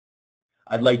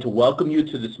I'd like to welcome you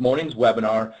to this morning's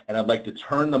webinar, and I'd like to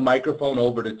turn the microphone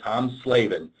over to Tom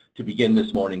Slavin to begin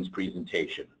this morning's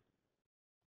presentation.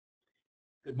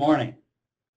 Good morning.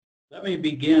 Let me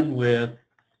begin with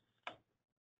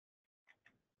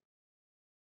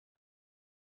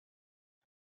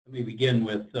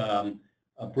a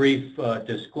brief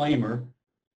disclaimer,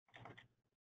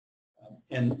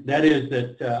 and that is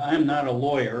that I'm not a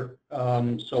lawyer,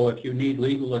 so if you need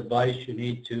legal advice, you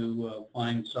need to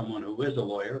find someone who is a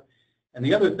lawyer. And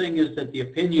the other thing is that the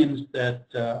opinions that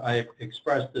I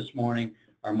expressed this morning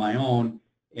are my own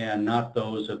and not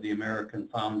those of the American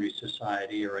Foundry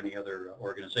Society or any other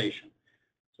organization.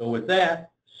 So with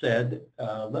that said,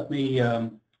 let me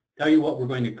tell you what we're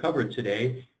going to cover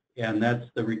today, and that's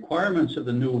the requirements of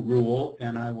the new rule,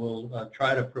 and I will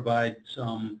try to provide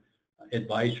some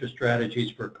advice or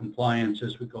strategies for compliance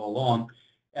as we go along,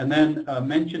 and then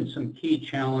mention some key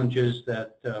challenges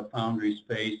that foundries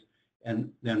face, and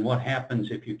then what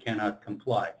happens if you cannot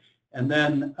comply. And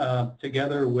then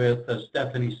together with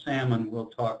Stephanie Salmon, we'll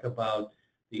talk about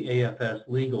the AFS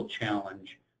legal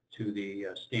challenge to the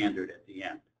standard at the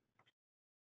end.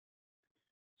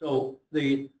 So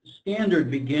the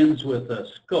standard begins with a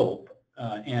scope,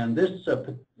 and this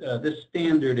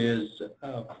standard is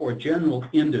for general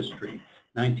industry,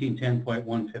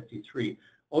 1910.153.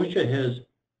 OSHA has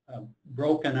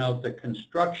broken out the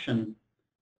construction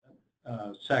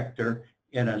sector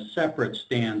in a separate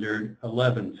standard,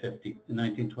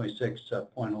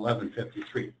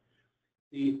 1926.1153.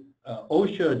 The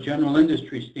OSHA general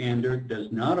industry standard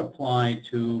does not apply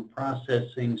to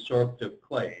processing sorptive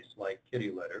clays like kitty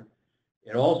litter.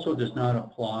 It also does not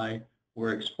apply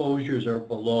where exposures are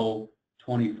below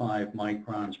 25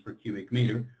 microns per cubic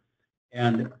meter.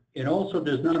 And it also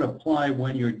does not apply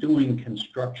when you're doing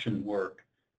construction work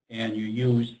and you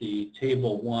use the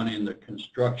Table 1 in the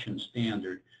construction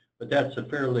standard. But that's a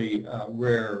fairly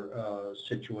rare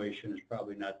situation. It's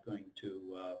probably not going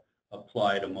to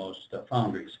apply to most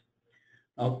foundries.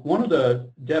 One of the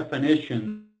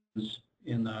definitions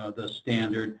in the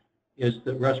standard is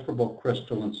the respirable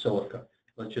crystalline silica.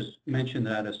 Let's just mention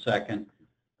that a second.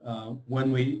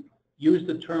 When we use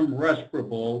the term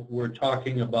respirable, we're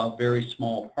talking about very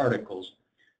small particles.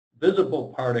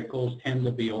 Visible particles tend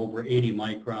to be over 80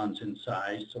 microns in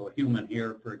size. So a human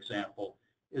hair, for example,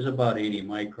 is about 80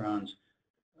 microns.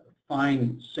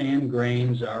 Fine sand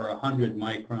grains are 100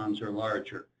 microns or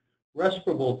larger.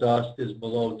 Respirable dust is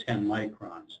below 10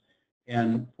 microns.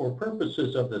 And for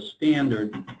purposes of the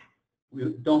standard, we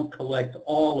don't collect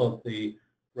all of the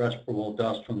respirable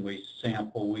dust when we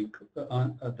sample.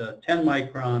 The 10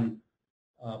 micron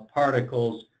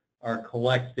particles are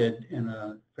collected in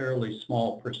a fairly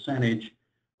small percentage.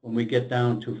 When we get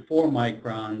down to 4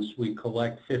 microns, we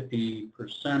collect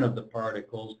 50% of the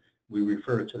particles. We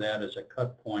refer to that as a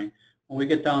cut point. When we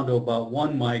get down to about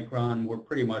 1 micron, we're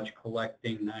pretty much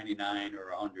collecting 99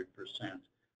 or 100%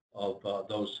 of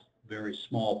those very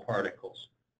small particles.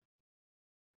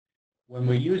 When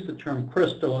we use the term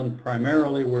crystalline,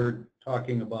 primarily we're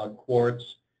talking about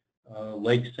quartz.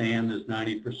 Lake sand is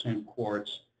 90%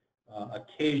 quartz.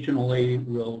 Occasionally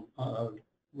we'll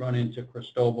run into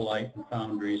cristobalite in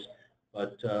foundries,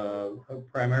 but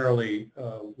primarily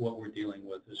what we're dealing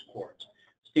with is quartz.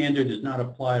 Standard does not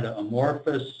apply to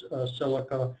amorphous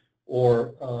silica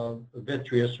or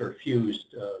vitreous or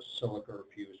fused silica or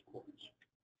fused quartz.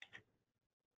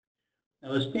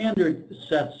 Now the standard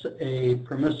sets a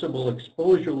permissible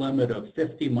exposure limit of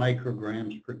 50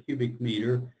 micrograms per cubic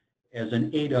meter as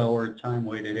an 8-hour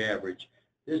time-weighted average.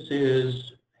 This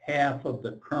is half of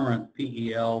the current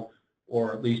PEL,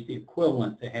 or at least the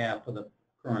equivalent to half of the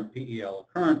current PEL.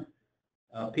 Current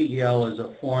PEL is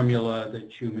a formula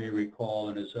that you may recall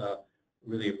and is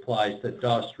really applies to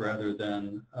dust rather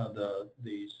than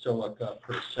the silica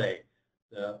per se.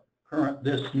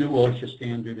 This new OSHA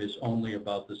standard is only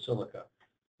about the silica.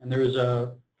 And there is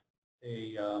an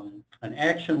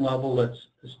action level that's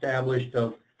established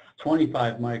of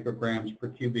 25 micrograms per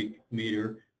cubic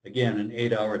meter, again an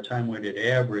 8-hour time-weighted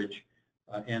average,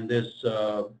 and this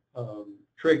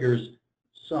triggers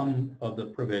some of the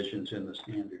provisions in the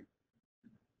standard.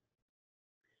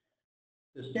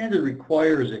 The standard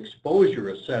requires exposure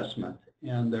assessment,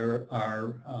 and there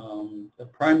are the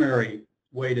primary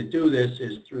way to do this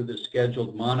is through the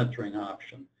scheduled monitoring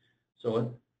option.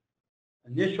 So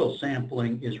initial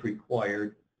sampling is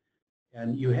required,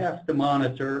 and you have to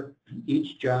monitor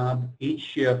each job, each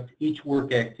shift, each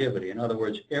work activity. In other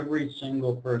words, every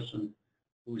single person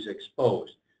who's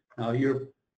exposed. Now you're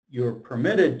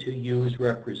permitted to use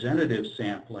representative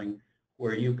sampling,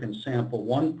 where you can sample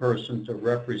one person to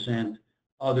represent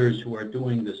others who are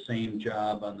doing the same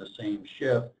job on the same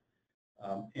shift.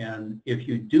 And if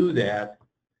you do that,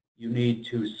 you need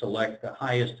to select the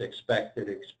highest expected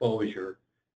exposure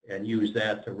and use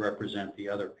that to represent the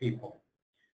other people.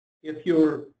 If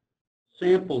your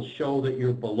samples show that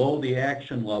you're below the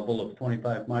action level of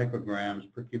 25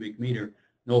 micrograms per cubic meter,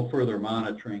 no further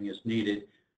monitoring is needed.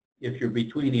 If you're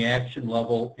between the action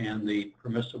level and the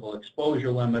permissible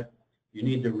exposure limit, you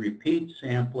need to repeat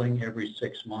sampling every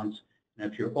 6 months.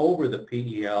 And if you're over the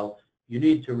PEL, you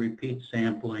need to repeat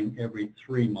sampling every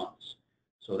 3 months.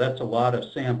 So that's a lot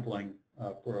of sampling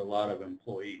for a lot of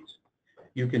employees.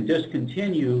 You can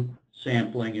discontinue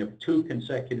sampling if 2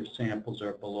 consecutive samples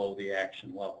are below the action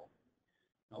level.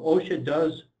 Now, OSHA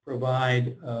does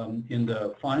provide in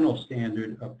the final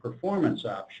standard a performance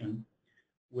option,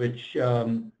 which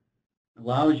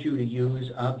allows you to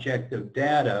use objective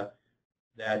data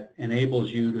that enables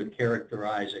you to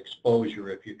characterize exposure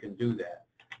if you can do that.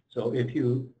 So if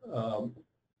you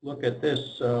look at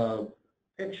this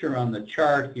picture on the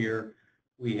chart here,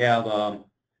 we have a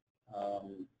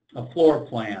floor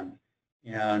plan.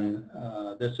 And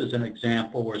this is an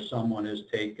example where someone has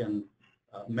taken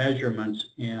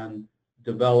measurements and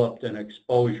developed an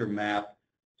exposure map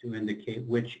to indicate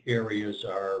which areas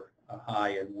are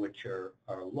high and which are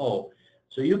low.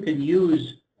 So you can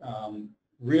use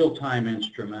real-time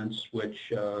instruments,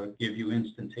 which give you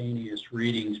instantaneous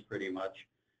readings pretty much,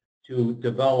 to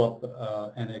develop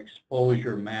an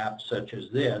exposure map such as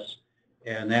this.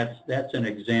 And that's an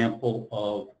example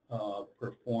of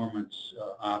performance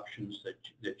options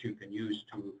that you can use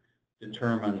to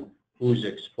determine who's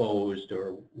exposed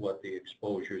or what the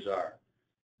exposures are.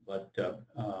 But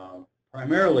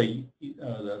primarily,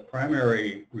 the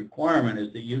primary requirement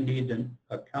is that you need to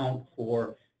account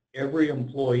for every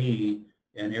employee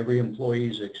and every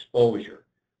employee's exposure.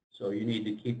 So you need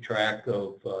to keep track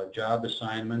of job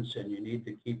assignments, and you need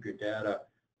to keep your data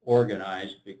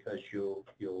organized because you'll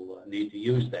need to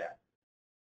use that.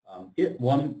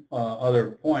 One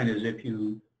other point is if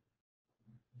you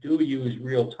do use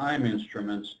real-time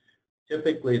instruments,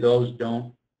 typically those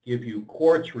don't give you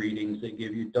quartz readings, they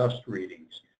give you dust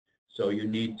readings. So you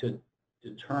need to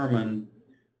determine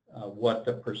what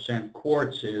the percent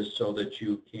quartz is so that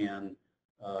you can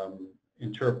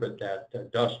interpret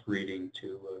that dust reading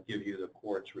to give you the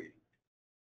quartz reading.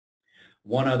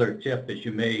 One other tip is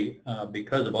you may,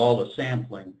 because of all the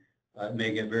sampling, it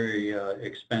may get very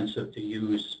expensive to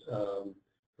use,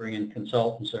 bring in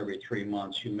consultants every 3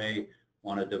 months. You may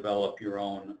want to develop your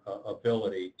own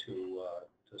ability to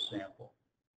sample.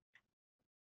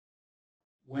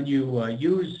 When you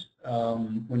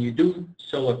when you do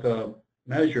silica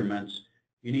measurements,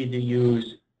 you need to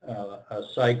use a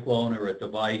cyclone or a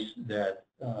device that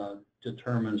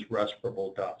determines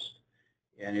respirable dust.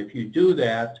 And if you do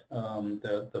that,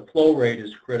 the flow rate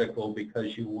is critical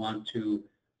because you want to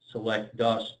select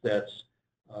dust that's,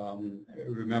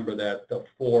 remember that the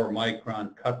 4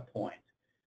 micron cut point.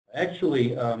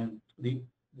 Actually,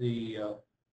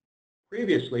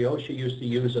 previously OSHA used to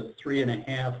use a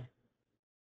 3.5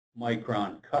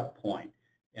 micron cut point,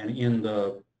 and in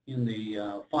the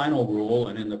final rule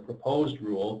and in the proposed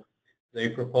rule, they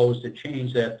proposed to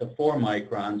change that to 4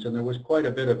 microns, and there was quite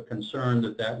a bit of concern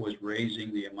that that was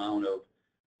raising the amount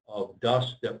of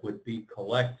dust that would be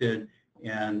collected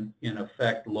and in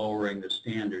effect lowering the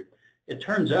standard. It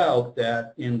turns out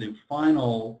that in the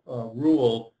final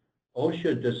rule,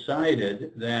 OSHA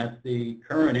decided that the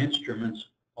current instruments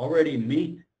already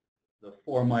meet the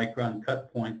 4 micron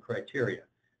cut point criteria.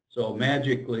 So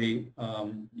magically,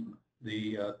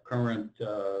 the current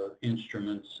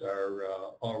instruments are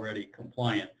already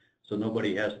compliant, so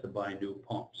nobody has to buy new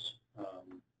pumps.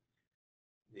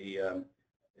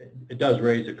 It does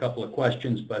raise a couple of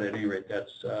questions, but at any rate,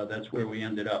 that's where we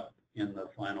ended up in the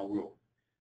final rule.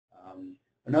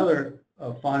 Another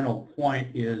final point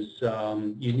is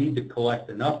you need to collect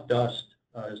enough dust,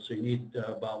 so you need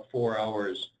about 4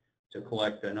 hours to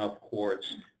collect enough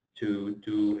quartz to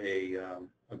do a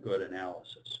good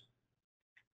analysis.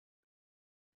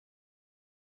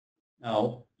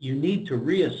 Now, you need to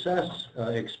reassess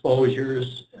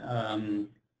exposures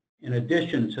in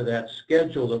addition to that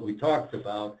schedule that we talked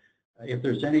about. If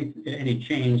there's any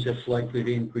change that's likely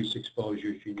to increase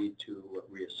exposures, you need to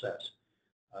reassess.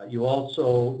 You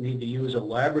also need to use a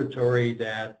laboratory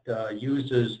that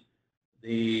uses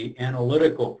the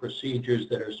analytical procedures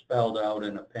that are spelled out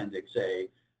in Appendix A.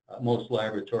 Most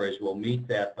laboratories will meet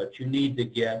that, but you need to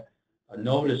get a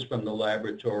notice from the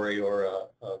laboratory or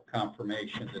a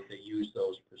confirmation that they use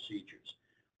those procedures.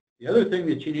 The other thing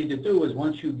that you need to do is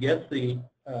once you get the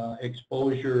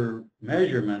exposure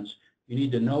measurements, you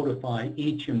need to notify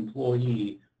each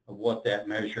employee of what that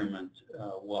measurement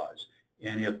was.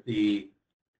 And if the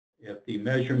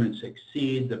measurements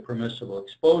exceed the permissible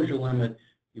exposure limit,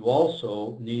 you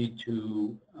also need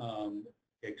to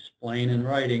explain in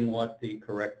writing what the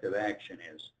corrective action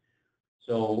is.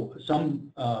 So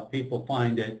some people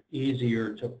find it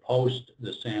easier to post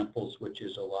the samples, which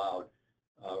is allowed,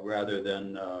 rather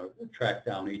than track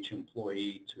down each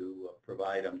employee to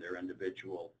provide them their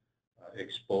individual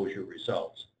exposure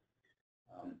results.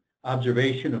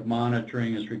 Observation of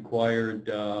monitoring is required,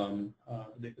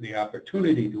 the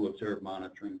opportunity to observe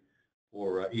monitoring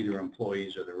for either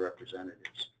employees or their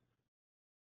representatives.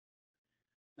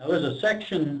 Now there's a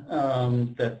section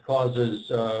that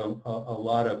causes a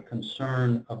lot of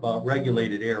concern about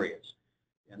regulated areas.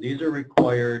 And these are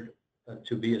required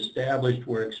to be established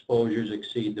where exposures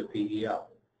exceed the PEL.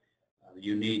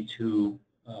 You need to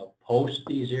post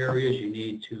these areas, you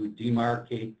need to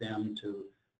demarcate them to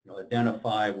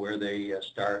identify where they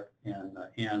start and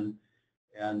end,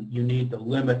 and you need to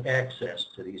limit access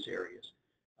to these areas.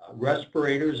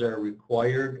 Respirators are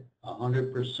required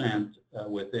 100%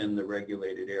 within the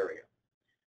regulated area.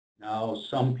 Now,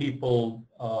 some people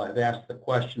have asked the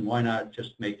question, why not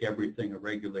just make everything a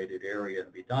regulated area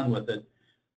and be done with it?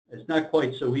 It's not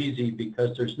quite so easy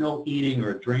because there's no eating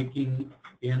or drinking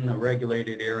in the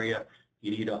regulated area.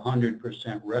 You need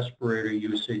 100% respirator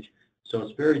usage. So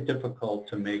it's very difficult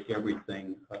to make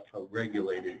everything a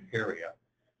regulated area.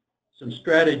 Some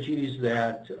strategies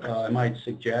that I might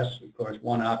suggest, of course,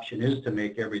 one option is to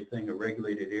make everything a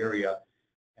regulated area.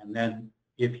 And then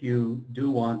if you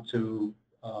do want to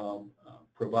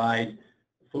provide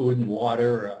food and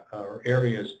water or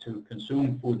areas to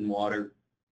consume food and water,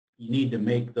 you need to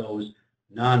make those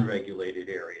non-regulated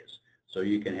areas. So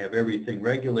you can have everything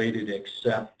regulated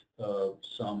except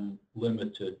some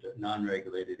limited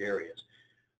non-regulated areas.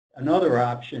 Another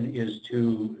option is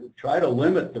to try to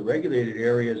limit the regulated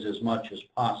areas as much as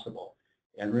possible.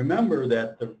 And remember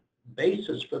that the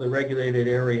basis for the regulated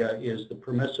area is the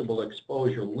permissible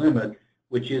exposure limit,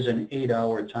 which is an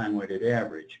 8-hour time-weighted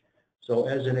average. So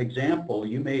as an example,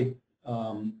 you may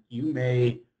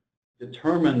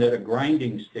determine that a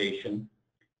grinding station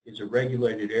is a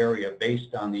regulated area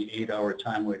based on the 8-hour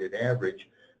time-weighted average,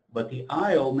 but the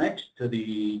aisle next to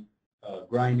the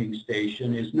grinding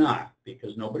station is not,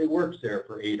 because nobody works there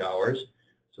for 8 hours.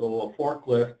 So a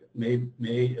forklift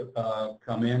may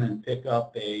come in and pick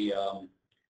up a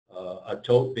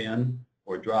tote bin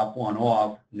or drop one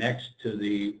off next to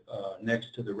the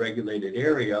regulated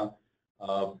area,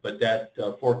 but that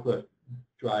forklift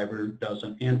driver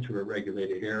doesn't enter a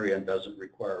regulated area and doesn't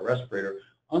require a respirator,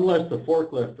 unless the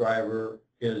forklift driver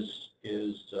has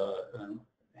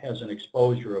an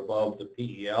exposure above the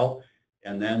PEL,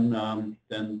 and then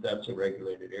that's a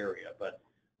regulated area. But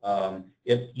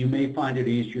if you may find it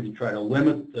easier to try to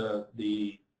limit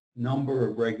the number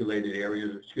of regulated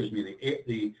areas, excuse me,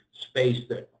 the space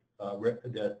that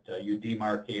you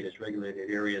demarcate as regulated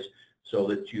areas, so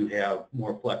that you have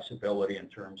more flexibility in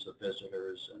terms of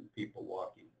visitors and people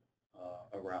walking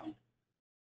around.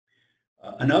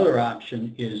 Another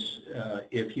option is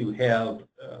if you have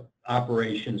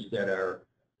operations that are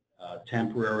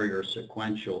temporary or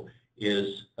sequential,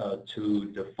 is to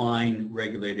define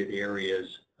regulated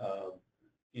areas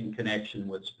in connection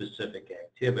with specific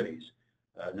activities.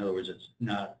 In other words, it's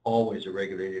not always a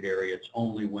regulated area. It's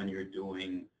only when you're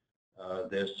doing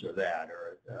this or that,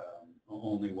 or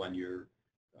only when you're,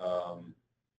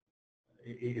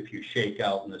 if you shake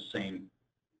out in the same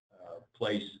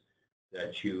place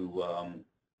that you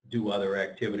do other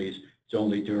activities, it's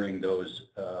only during those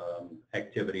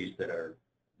activities that are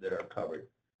covered.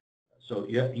 So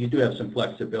you do have some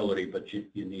flexibility, but you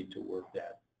need to work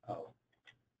that out.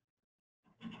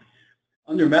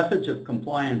 Under methods of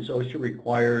compliance, OSHA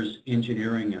requires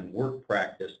engineering and work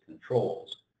practice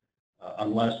controls,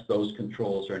 unless those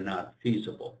controls are not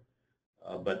feasible.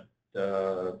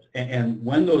 And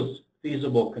when those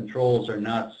feasible controls are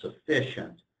not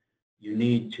sufficient, you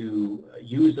need to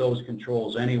use those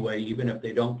controls anyway, even if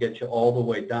they don't get you all the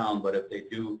way down, but if they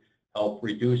do help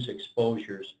reduce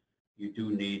exposures, you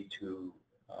do need to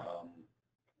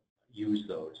use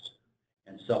those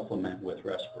and supplement with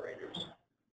respirators.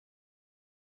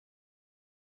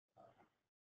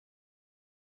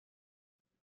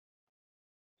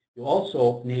 You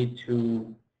also need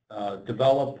to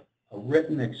develop a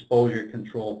written exposure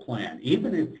control plan.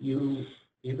 Even if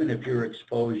your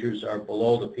exposures are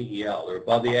below the PEL or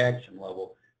above the action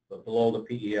level, but below the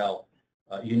PEL,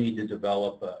 you need to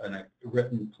develop a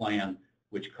written plan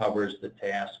which covers the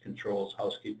tasks, controls,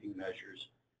 housekeeping measures,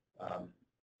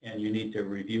 and you need to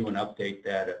review and update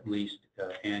that at least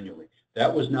annually.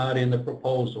 That was not in the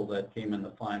proposal that came in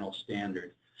the final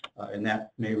standard, and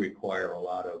that may require a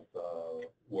lot of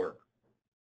work.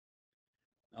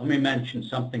 Let me mention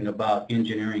something about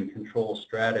engineering control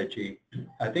strategy.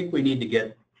 I think we need to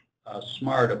get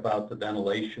smart about the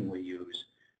ventilation we use,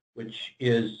 which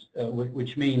means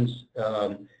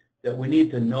that we need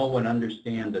to know and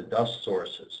understand the dust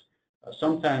sources.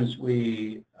 Sometimes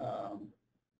we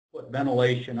put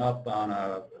ventilation up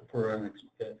on for an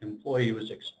employee who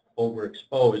is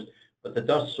overexposed, but the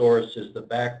dust source is the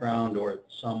background or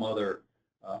some other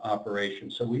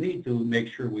operation. So we need to make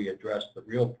sure we address the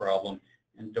real problem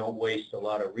and don't waste a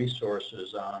lot of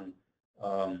resources on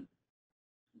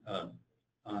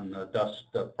dust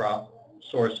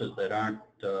sources that aren't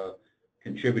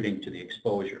contributing to the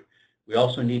exposure. We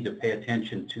also need to pay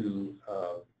attention to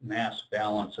mass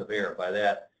balance of air. By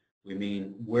that, we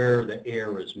mean where the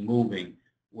air is moving,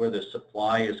 where the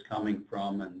supply is coming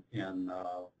from, and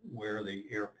where the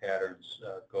air patterns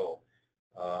go.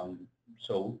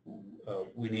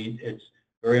 It's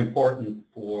very important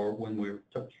for when we're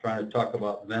trying to talk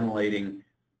about ventilating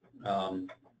to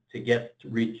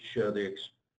reach the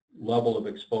level of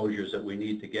exposures that we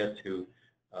need to get to.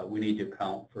 We need to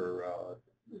account for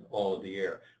all of the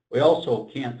air. We also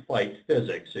can't fight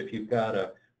physics. If you've got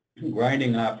a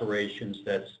grinding operations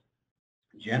that's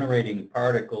generating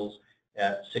particles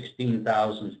at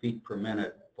 16,000 feet per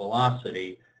minute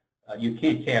velocity, you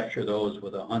can't capture those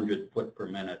with 100 foot per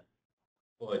minute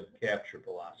fluid capture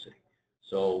velocity.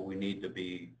 So we need to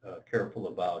be careful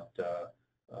about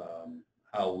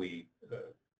how we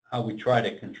try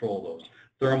to control those.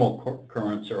 Thermal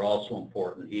currents are also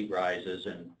important. Heat rises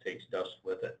and takes dust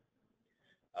with it.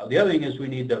 The other thing is we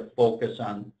need to focus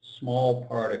on small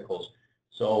particles.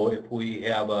 So if we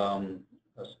have a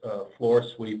floor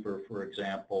sweeper, for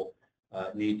example,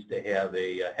 needs to have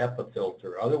a HEPA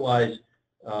filter. Otherwise,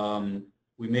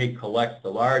 we may collect the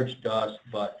large dust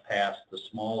but pass the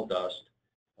small dust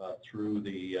through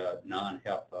the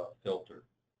non-HEPA filter.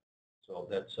 So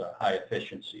that's a high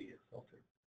efficiency filter.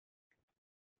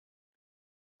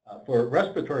 For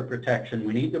respiratory protection,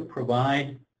 we need to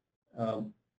provide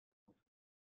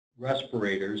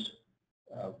respirators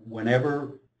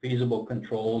whenever feasible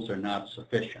controls are not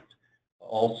sufficient.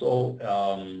 Also,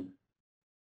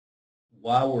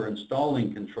 while we're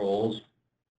installing controls,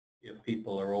 if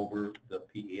people are over the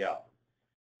PEL,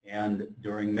 and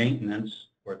during maintenance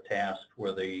or tasks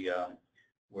where the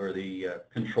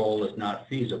control is not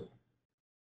feasible,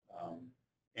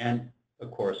 and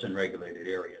of course in regulated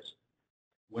areas.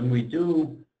 When we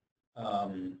do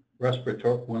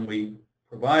when we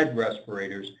provide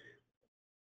respirators,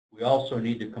 we also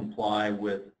need to comply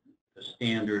with the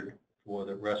standard for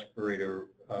the respirator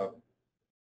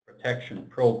protection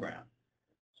program.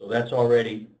 So that's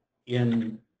already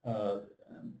in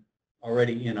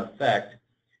effect,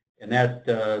 and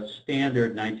that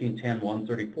standard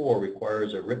 1910-134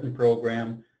 requires a written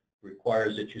program,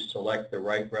 requires that you select the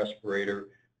right respirator,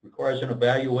 requires an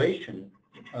evaluation,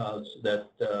 a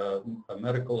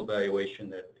medical evaluation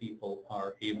that people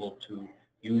are able to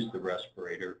use the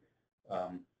respirator.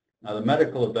 Now, the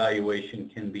medical evaluation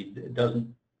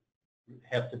doesn't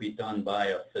have to be done by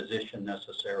a physician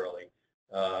necessarily,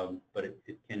 but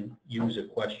it can use a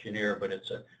questionnaire, but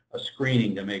it's a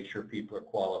screening to make sure people are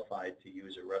qualified to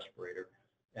use a respirator.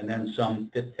 And then some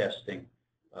fit testing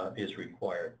is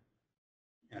required.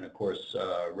 And of course,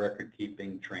 record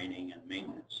keeping, training, and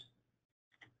maintenance.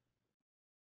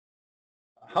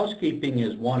 Housekeeping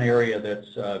is one area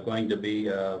that's going to be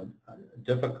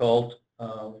difficult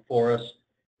for us,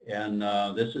 and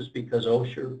this is because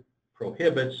OSHA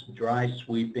prohibits dry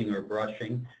sweeping or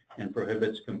brushing and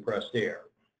prohibits compressed air.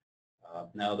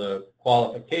 Now the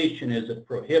qualification is it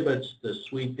prohibits the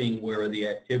sweeping where the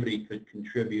activity could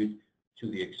contribute to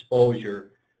the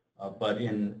exposure, but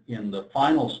in the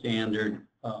final standard,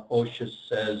 OSHA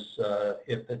says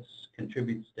if it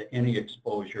contributes to any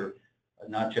exposure,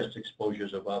 not just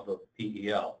exposures above a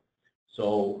PEL.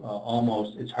 So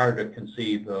almost it's hard to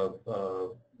conceive of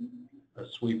a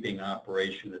sweeping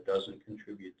operation that doesn't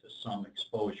contribute to some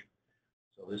exposure.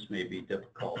 So this may be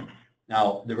difficult.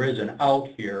 Now there is an out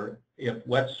here if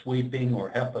wet sweeping or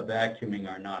HEPA vacuuming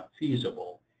are not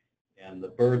feasible, and the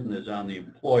burden is on the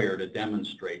employer to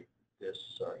demonstrate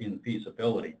this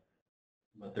infeasibility,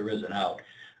 but there is an out.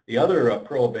 The other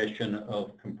prohibition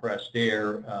of compressed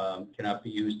air cannot be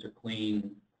used to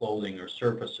clean clothing or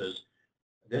surfaces.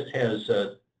 This has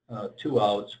two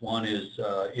outs. One is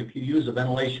if you use a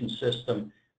ventilation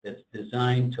system that's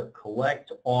designed to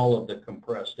collect all of the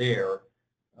compressed air,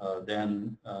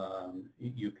 then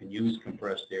you can use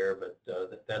compressed air, but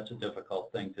that's a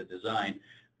difficult thing to design.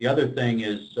 The other thing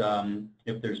is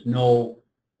if there's no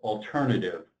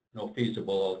alternative, no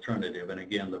feasible alternative, and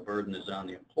again, the burden is on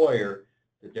the employer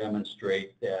to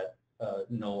demonstrate that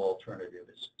no alternative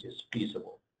is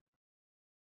feasible.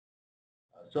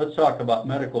 So let's talk about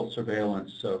medical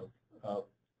surveillance for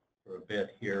a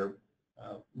bit here.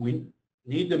 We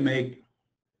need to make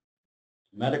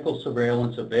medical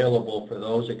surveillance available for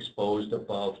those exposed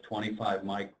above 25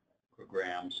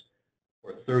 micrograms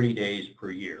for 30 days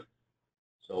per year.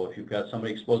 So if you've got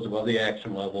somebody exposed above the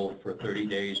action level for 30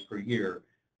 days per year,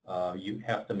 you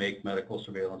have to make medical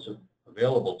surveillance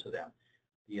available to them.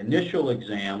 The initial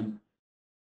exam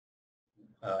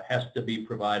has to be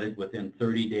provided within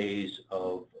 30 days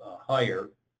of hire,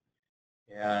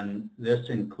 and this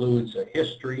includes a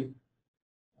history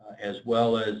as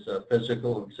well as a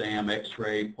physical exam,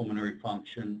 x-ray, pulmonary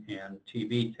function, and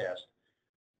TB test.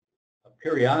 A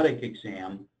periodic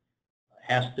exam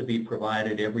has to be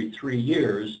provided every 3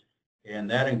 years, and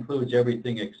that includes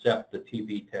everything except the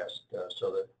TB test,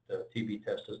 so that the TB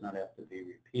test does not have to be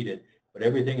repeated, but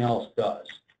everything else does.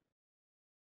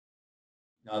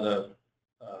 Now, the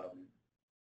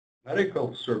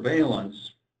medical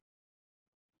surveillance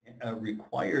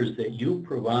requires that you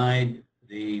provide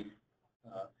the,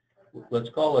 let's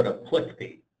call it a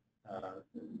PLCP.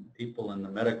 People in the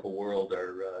medical world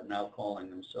are now calling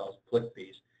themselves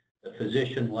PLCPs, the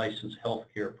Physician Licensed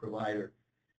Healthcare Provider.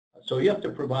 So you have to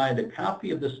provide a copy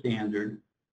of the standard,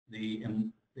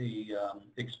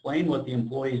 explain what the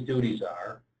employee's duties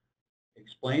are,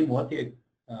 explain what the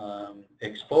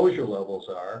exposure levels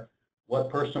are, what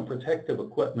personal protective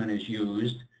equipment is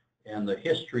used, and the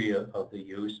history of the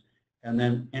use, and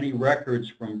then any records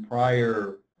from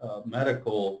prior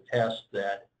medical tests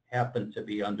that happen to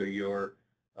be under your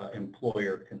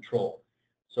employer control.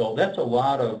 So that's a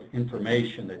lot of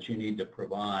information that you need to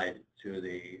provide to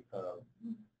the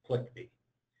PLCP.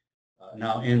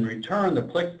 Now, in return, the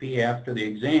PLCP after the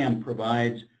exam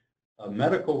provides a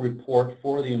medical report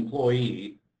for the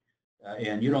employee,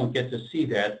 and you don't get to see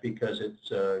that because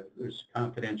there's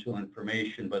confidential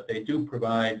information, but they do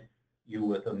provide you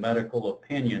with a medical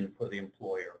opinion for the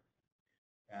employer.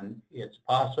 And it's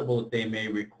possible that they may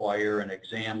require an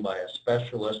exam by a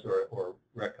specialist or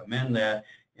recommend that,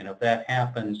 and if that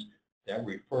happens, that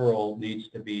referral needs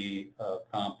to be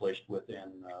accomplished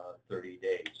within 30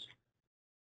 days.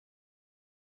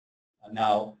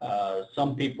 Now,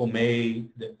 some people may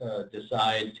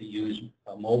decide to use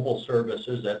mobile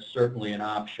services. That's certainly an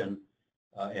option,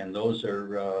 and those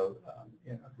are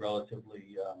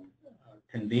relatively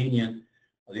convenient.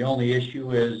 The only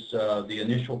issue is the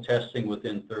initial testing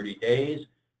within 30 days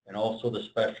and also the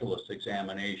specialist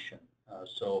examination.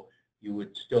 So you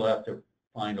would still have to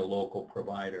find a local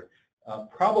provider.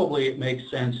 Probably it makes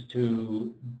sense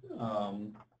to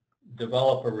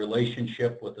develop a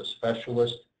relationship with a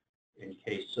specialist in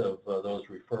case of those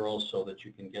referrals so that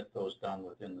you can get those done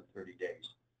within the 30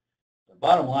 days. The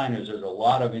bottom line is there's a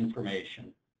lot of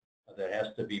information that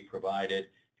has to be provided,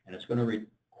 and it's going to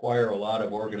require a lot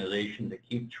of organization to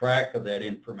keep track of that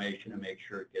information and make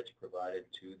sure it gets provided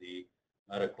to the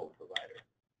medical provider.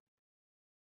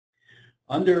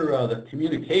 Under the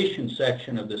communication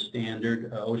section of the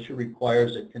standard, OSHA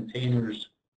requires that containers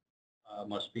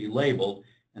must be labeled,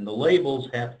 and the labels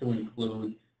have to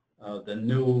include the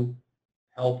new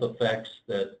health effects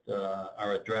that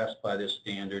are addressed by this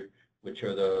standard, which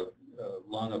are the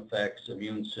lung effects,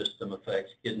 immune system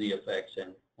effects, kidney effects,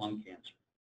 and lung cancer.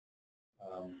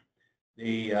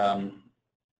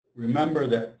 Remember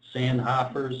that sand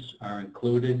hoppers are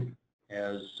included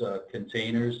as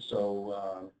containers,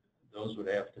 so those would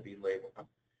have to be labeled.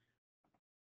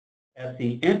 At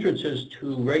the entrances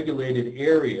to regulated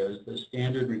areas, the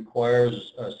standard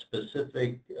requires a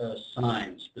specific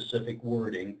sign, specific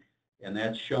wording, and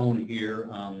that's shown here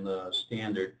on the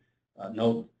standard.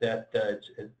 Note that it's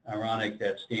ironic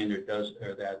that standard does,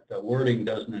 or that the wording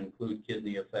doesn't include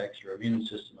kidney effects or immune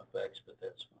system effects, but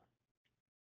that's fine.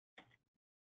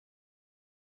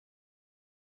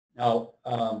 Now,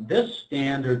 this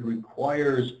standard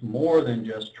requires more than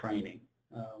just training.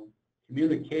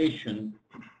 Communication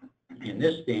in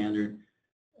this standard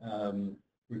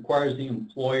requires the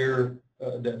employer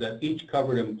that each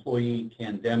covered employee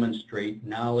can demonstrate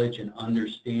knowledge and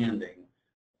understanding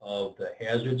of the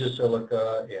hazards of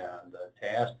silica and the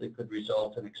tasks that could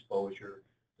result in exposure,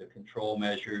 the control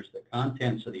measures, the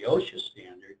contents of the OSHA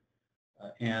standard,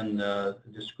 and the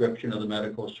description of the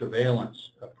medical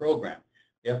surveillance program.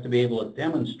 You have to be able to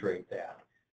demonstrate that.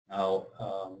 Now,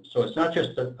 so it's not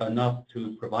just enough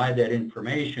to provide that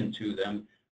information to them.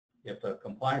 if a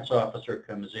compliance officer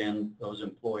comes in, those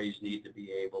employees need to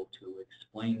be able to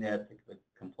explain that to the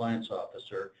compliance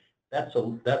officer. That's a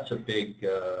big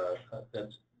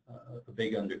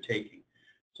undertaking.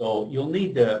 So you'll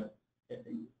need to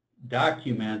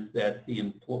document that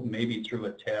maybe through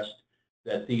a test,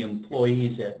 that the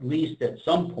employees at least at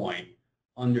some point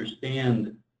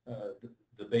understand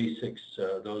the basics,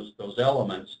 those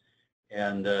elements,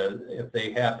 and if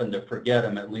they happen to forget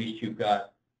them, at least you've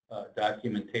got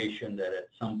documentation that at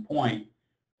some point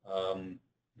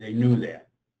they knew that.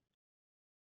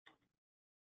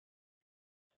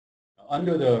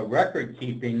 Under the record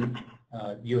keeping,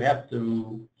 you have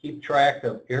to keep track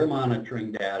of air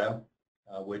monitoring data,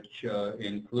 which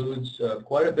includes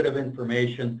quite a bit of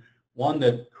information. One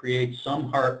that creates some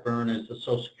heartburn is the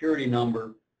Social Security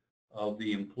number of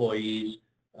the employees.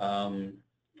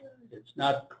 It's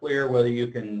not clear whether you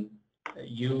can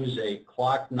use a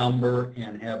clock number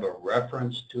and have a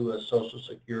reference to a Social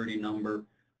Security number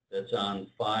that's on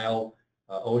file.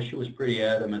 OSHA was pretty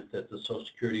adamant that the Social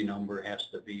Security number has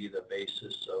to be the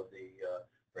basis of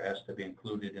or has to be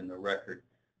included in the record.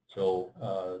 So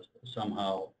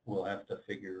somehow we'll have to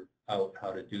figure out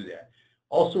how to do that.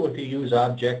 Also, if you use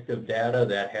objective data,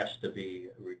 that has to be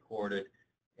recorded.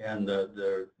 And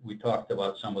we talked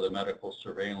about some of the medical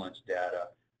surveillance data.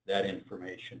 That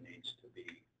information needs to be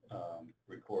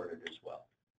recorded as well.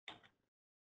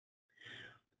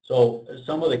 So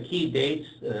some of the key dates,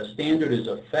 standard is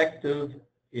effective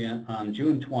on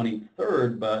June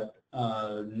 23rd, but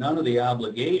none of the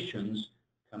obligations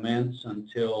commence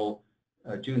until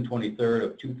June 23rd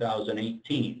of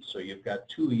 2018. So you've got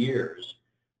 2 years.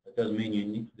 That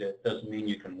doesn't mean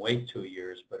you can wait 2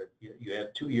 years, but you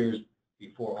have 2 years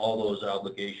before all those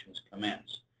obligations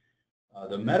commence.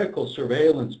 The medical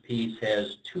surveillance piece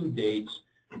has 2 dates.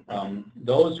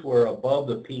 Those who are above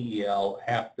the PEL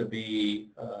have to be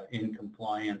in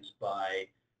compliance by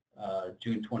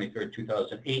June 23rd,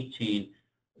 2018.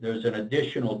 There's an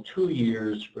additional 2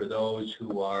 years for those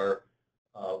who are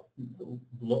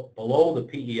below the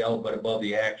PEL but above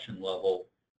the action level,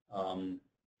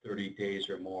 30 days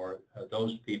or more.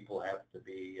 Those people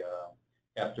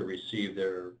have to receive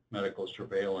their medical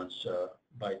surveillance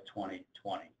by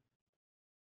 2020.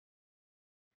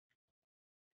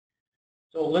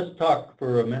 So let's talk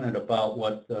for a minute about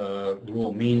what the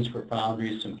rule means for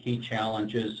foundries, some key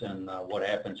challenges, and what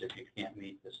happens if you can't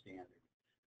meet the standard.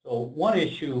 So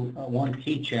one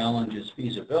key challenge is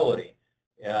feasibility.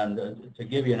 And to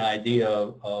give you an idea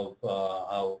of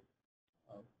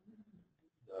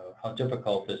how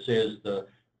difficult this is, the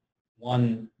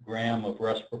 1 gram of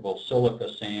respirable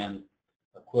silica sand,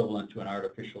 equivalent to an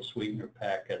artificial sweetener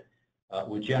packet,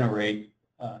 would generate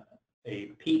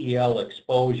a PEL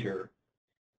exposure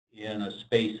in a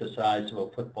space the size of a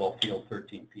football field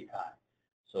 13 feet high.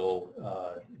 So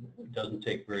it doesn't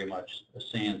take very much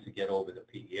sand to get over the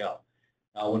PEL.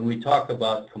 Now, when we talk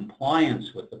about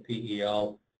compliance with the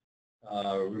PEL,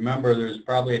 remember there's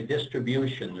probably a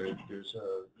distribution.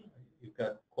 You've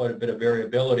got quite a bit of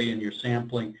variability in your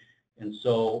sampling, and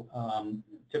so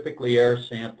typically air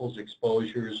samples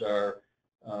exposures are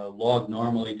log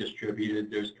normally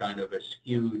distributed. There's kind of a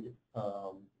skewed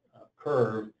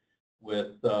curve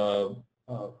with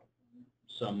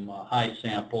some high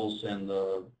samples and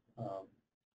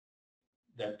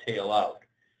that tail out.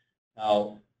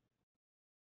 Now,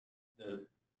 the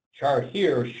chart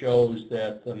here shows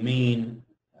that the mean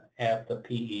at the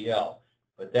PEL,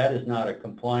 but that is not a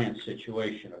compliance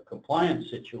situation. A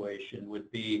compliance situation would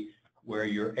be where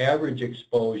your average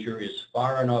exposure is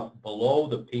far enough below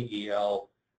the PEL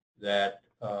that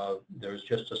there's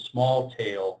just a small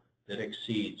tail that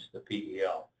exceeds the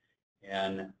PEL.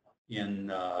 And in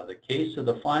the case of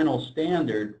the final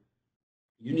standard,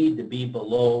 you need to be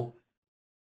below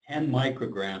 10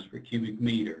 micrograms per cubic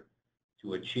meter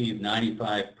to achieve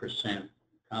 95%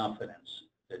 confidence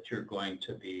that you're going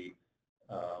to be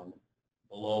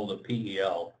below the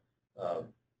PEL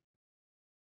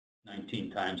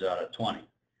 19 times out of 20.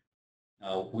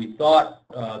 Now, we thought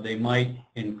they might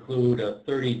include a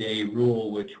 30-day rule,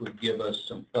 which would give us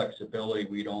some flexibility.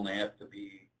 We'd only have to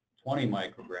be 20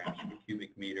 micrograms per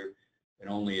cubic meter and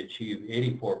only achieve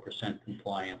 84%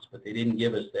 compliance, but they didn't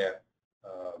give us that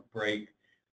break.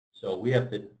 So we have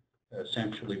to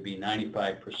essentially be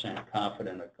 95%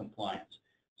 confident of compliance.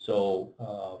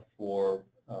 So for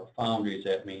foundries,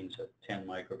 that means a 10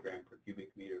 microgram per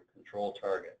cubic meter control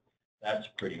target. That's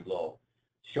pretty low.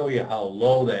 To show you how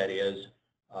low that is,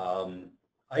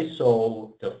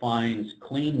 ISO defines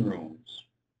clean rooms,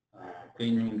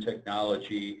 clean room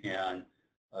technology, and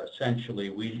essentially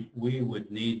we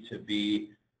would need to be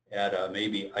at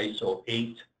maybe ISO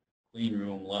 8 clean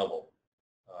room level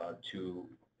to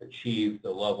achieve the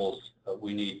levels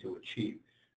we need to achieve.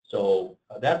 So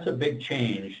that's a big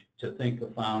change to think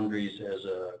of foundries as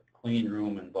a clean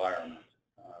room environment.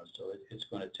 So it's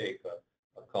going to take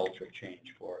a culture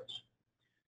change for us.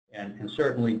 And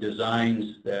certainly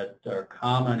designs that are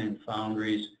common in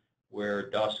foundries where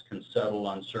dust can settle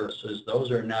on surfaces,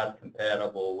 those are not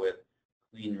compatible with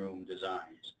clean room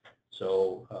designs.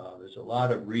 So there's a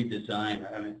lot of redesign.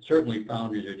 I mean, certainly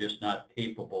foundries are just not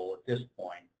capable at this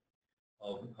point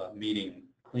of meeting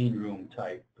clean room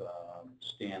type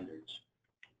standards.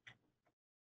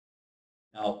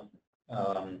 Now,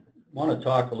 I want to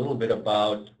talk a little bit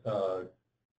about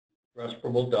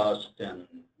respirable dust and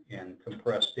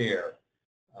compressed air,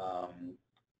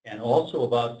 and also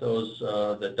about those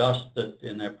the dust that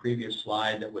in that previous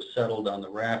slide that was settled on the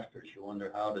rafters. You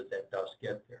wonder, how did that dust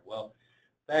get there? Well,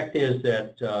 the fact is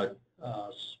that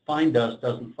fine dust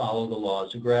doesn't follow the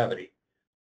laws of gravity.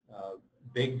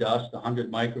 Big dust, 100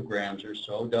 micrograms or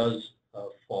so, does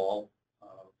fall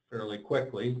fairly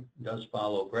quickly, does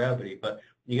follow gravity, but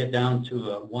when you get down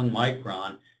to 1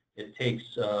 micron, it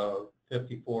takes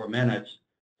 54 minutes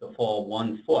to fall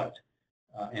 1 foot,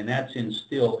 and that's in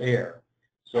still air.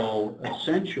 So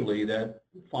essentially that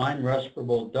fine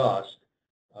respirable dust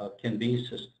can be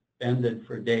suspended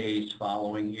for days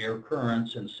following air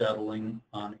currents and settling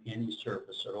on any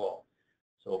surface at all.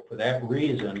 So for that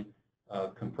reason,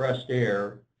 compressed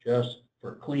air just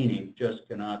for cleaning just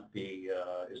cannot be,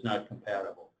 is not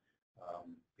compatible,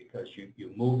 because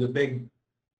you move the big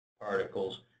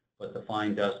particles, but the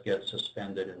fine dust gets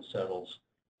suspended and settles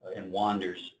and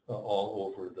wanders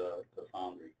all over the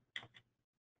foundry.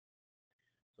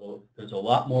 So there's a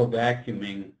lot more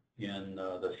vacuuming in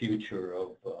the future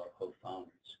of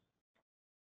foundries.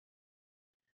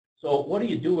 So what do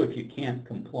you do if you can't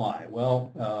comply?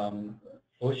 Well,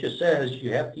 OSHA says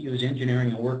you have to use engineering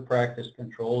and work practice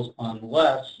controls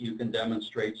unless you can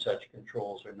demonstrate such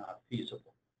controls are not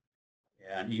feasible.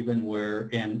 And even where,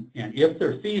 and if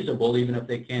they're feasible, even if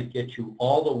they can't get you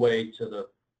all the way to the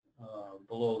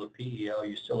below the PEL,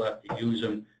 you still have to use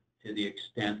them to the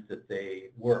extent that they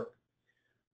work.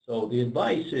 So the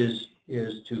advice is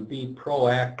to be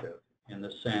proactive in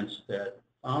the sense that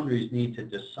foundries need to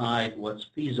decide what's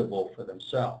feasible for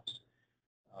themselves.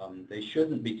 They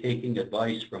shouldn't be taking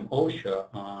advice from OSHA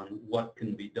on what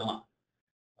can be done.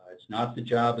 It's not the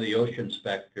job of the OSHA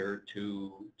inspector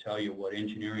to tell you what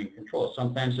engineering controls.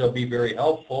 Sometimes they'll be very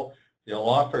helpful. They'll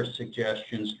offer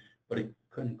suggestions, but it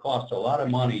can cost a lot of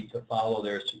money to follow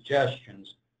their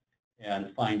suggestions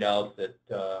and find out that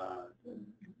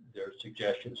their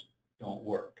suggestions don't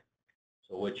work.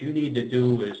 So what you need to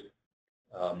do is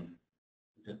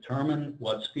determine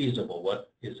what's feasible,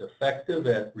 what is effective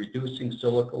at reducing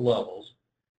silica levels,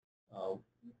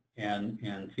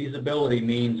 and feasibility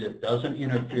means it doesn't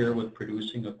interfere with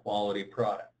producing a quality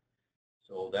product.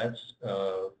 So that's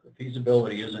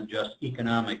feasibility isn't just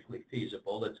economically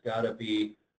feasible. It's got to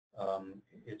be,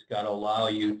 it's got to allow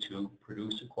you to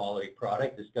produce a quality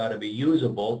product. It's got to be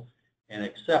usable and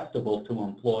acceptable to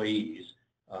employees,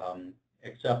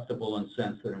 acceptable in the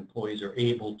sense that employees are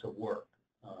able to work.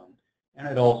 And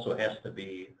it also has to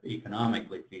be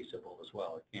economically feasible as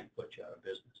well. It can't put you out of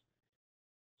business.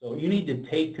 So you need to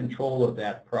take control of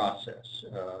that process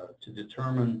to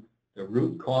determine the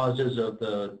root causes of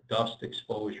the dust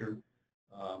exposure,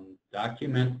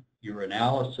 document your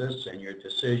analysis and your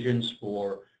decisions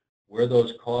for where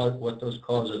those what those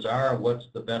causes are, what's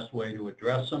the best way to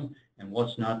address them, and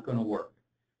what's not going to work.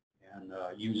 And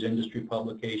use industry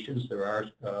publications. There are,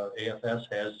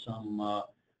 AFS has some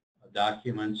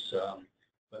documents,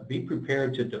 but be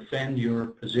prepared to defend your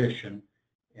position,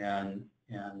 and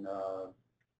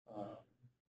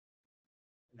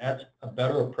that's a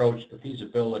better approach to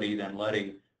feasibility than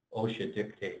letting OSHA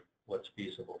dictate what's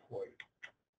feasible for you.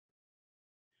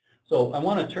 So I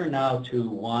want to turn now to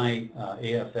why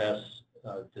AFS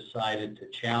decided to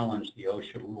challenge the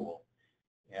OSHA rule.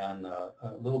 And a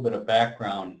little bit of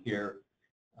background here.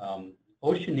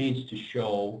 OSHA needs to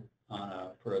show,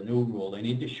 for a new rule, they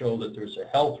need to show that there's a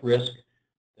health risk,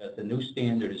 that the new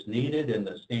standard is needed, and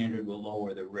the standard will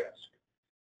lower the risk.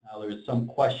 Now, there's some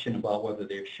question about whether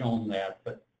they've shown that,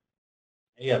 but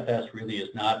AFS really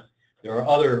is not. There are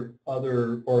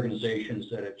other organizations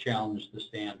that have challenged the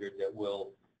standard that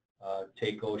will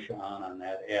take OSHA on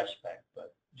that aspect,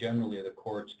 but generally the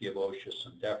courts give OSHA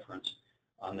some deference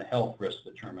on the health risk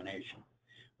determination.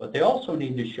 But they also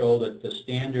need to show that the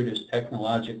standard is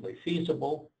technologically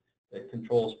feasible, that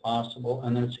control is possible,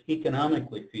 and that it's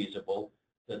economically feasible,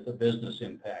 that the business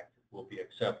impact will be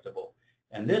acceptable.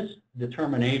 And this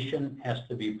determination has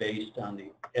to be based on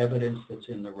the evidence that's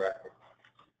in the record.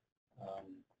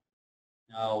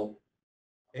 Now,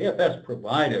 AFS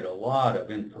provided a lot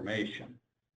of information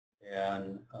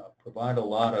and provide a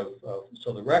lot of,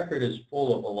 so the record is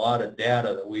full of a lot of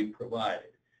data that we provided.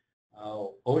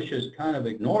 OSHA's kind of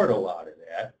ignored a lot of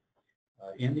that.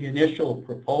 In the initial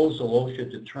proposal,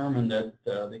 OSHA determined that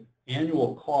the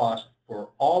annual cost for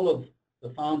all of the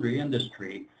foundry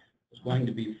industry was going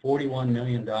to be $41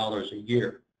 million a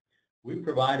year. We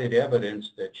provided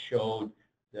evidence that showed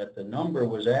that the number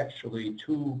was actually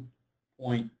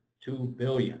 $2.2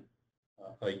 billion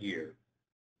a year,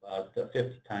 about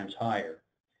 50 times higher.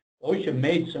 OSHA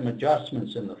made some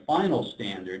adjustments in the final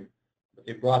standard, but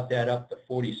they brought that up to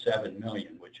 $47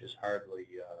 million, which is hardly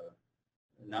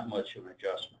not much of an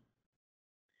adjustment.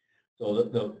 So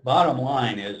the bottom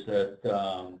line is that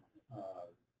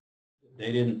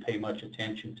they didn't pay much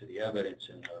attention to the evidence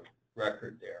in the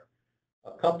record there.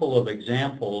 A couple of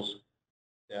examples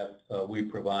that we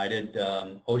provided,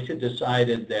 OSHA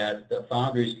decided that the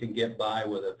foundries can get by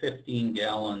with a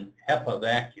 15-gallon HEPA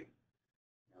vacuum.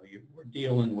 We're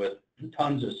dealing with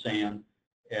tons of sand,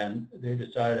 and they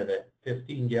decided a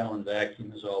 15-gallon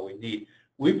vacuum is all we need.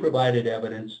 We provided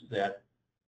evidence that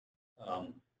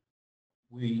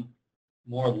we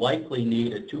more likely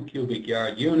need a 2 cubic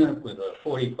yard unit with a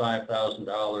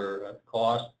 $45,000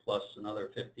 cost plus another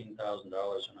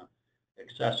 $15,000 in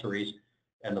accessories.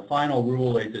 And the final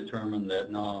rule, they determined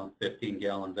that no,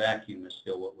 15-gallon vacuum is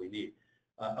still what we need.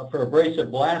 For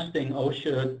abrasive blasting,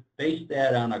 OSHA based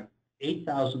that on a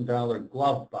 $8,000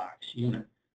 glove box unit.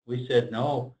 We said,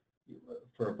 no,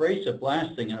 for abrasive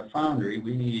blasting in a foundry,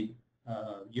 we need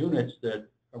units that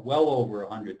are well over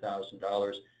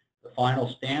 $100,000. The final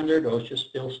standard, OSHA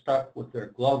still stuck with their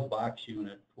glove box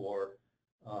unit for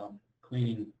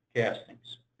cleaning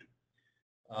castings.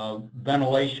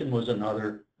 Ventilation was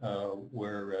another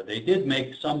where they did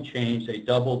make some change. They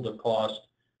doubled the cost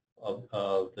of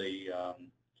the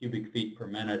cubic feet per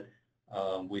minute.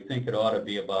 We think it ought to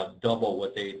be about double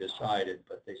what they decided,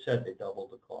 but they said they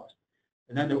doubled the cost.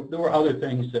 And then there were other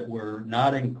things that were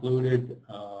not included.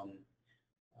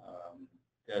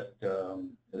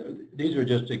 These are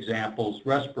just examples.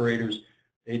 Respirators,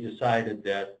 they decided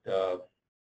that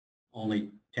only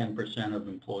 10% of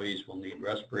employees will need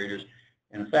respirators.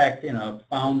 In fact, in a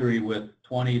foundry with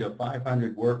 20 to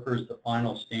 500 workers, the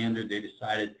final standard, they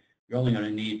decided you're only going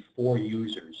to need 4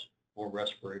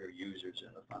 respirator users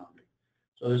in the foundry.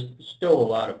 So there's still a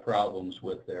lot of problems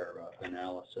with their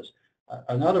analysis.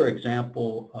 Another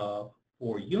example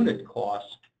for unit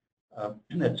cost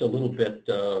that's a little bit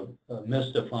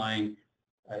mystifying,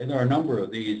 and there are a number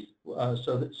of these.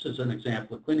 So this is an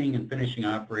example of cleaning and finishing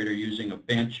operator using a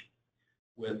bench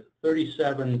with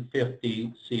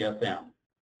 3750 CFM.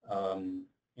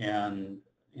 And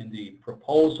in the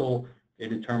proposal, they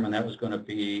determined that was going to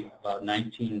be about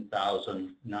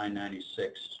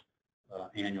 $19,996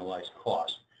 annualized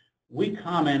cost. We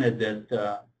commented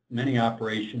that many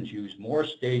operations use more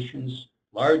stations,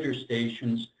 larger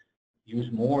stations, use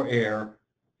more air,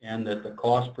 and that the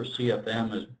cost per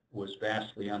CFM was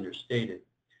vastly understated.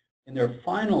 In their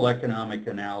final economic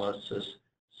analysis,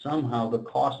 somehow the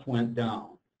cost went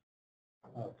down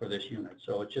for this unit.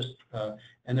 So it just,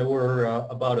 and there were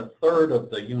about a third of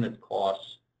the unit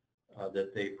costs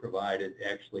that they provided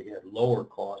actually had lower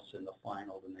costs in the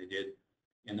final than they did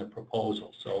in the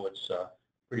proposal. So it's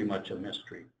pretty much a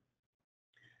mystery.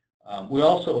 We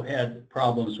also had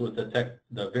problems with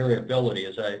the variability.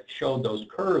 As I showed those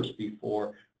curves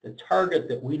before, the target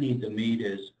that we need to meet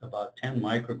is about 10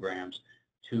 micrograms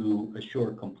to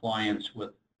assure compliance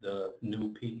with the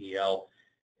new PEL.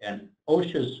 And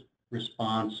OSHA's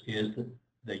response is that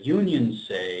the unions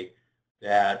say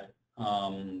that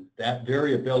that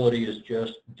variability is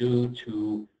just due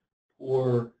to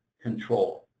poor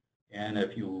control. And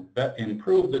if you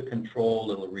improve the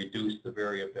control, it'll reduce the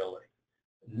variability.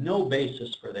 No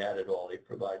basis for that at all. They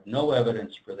provide no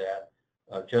evidence for that,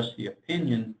 just the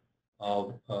opinion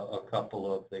of a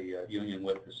couple of the union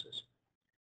witnesses.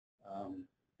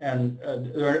 And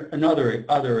there are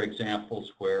other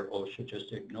examples where OSHA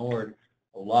just ignored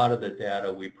a lot of the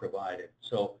data we provided.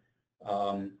 So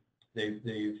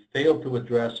they failed to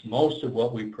address most of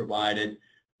what we provided.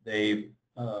 They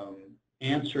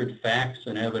answered facts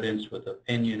and evidence with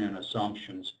opinion and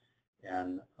assumptions.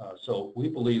 And so we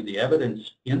believe the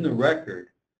evidence in the record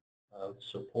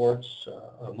supports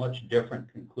a much different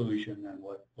conclusion than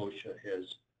what OSHA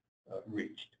has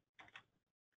reached.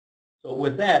 So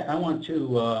with that, I want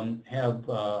to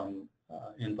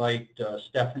invite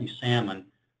Stephanie Salmon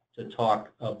to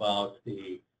talk about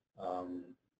the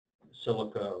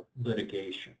Silica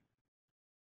litigation.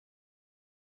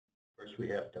 First, we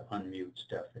have to unmute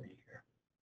Stephanie here.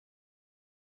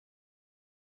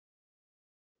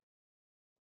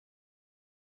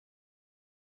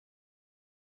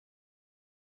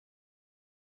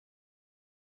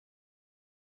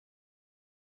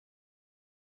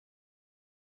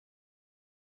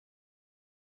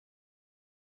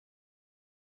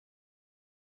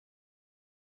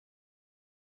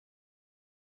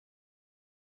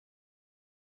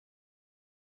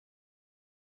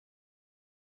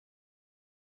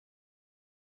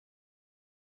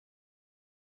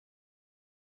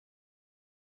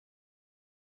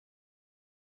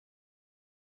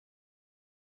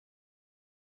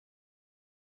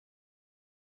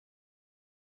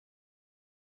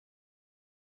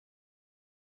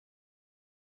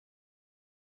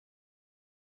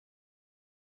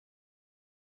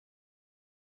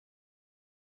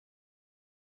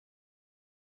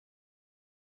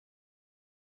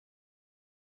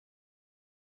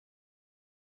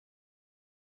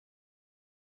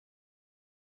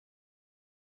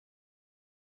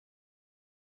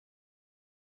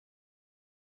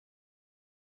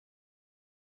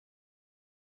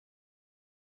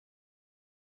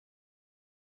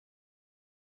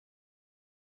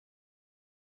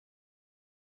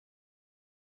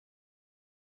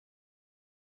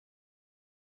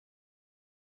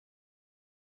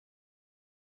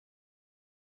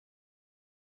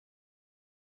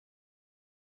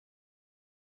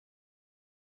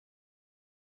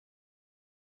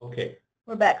 Okay.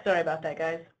 We're back. Sorry about that,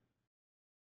 guys.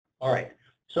 All right.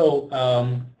 So,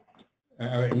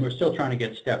 and we're still trying to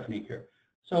get Stephanie here.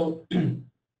 So,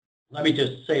 let me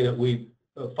just say that we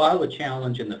filed a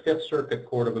challenge in the Fifth Circuit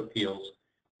Court of Appeals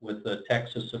with the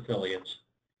Texas affiliates,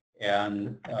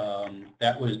 and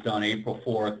that was done April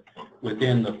 4th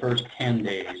within the first 10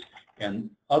 days. And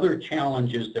other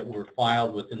challenges that were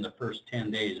filed within the first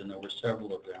 10 days, and there were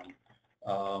several of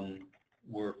them,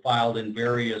 were filed in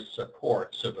various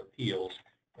courts of appeals,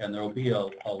 and there will be a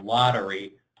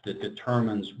lottery that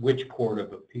determines which court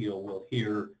of appeal will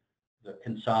hear the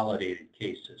consolidated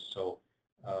cases. So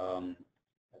I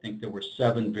think there were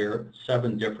seven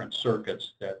different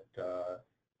circuits that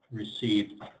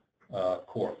received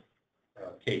court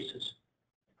cases.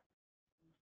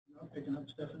 You're not picking up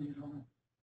Stephanie at all?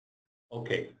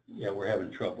 Okay, yeah, we're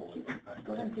having trouble with it.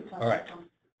 Go ahead and keep talking. All right.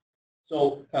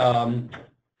 So,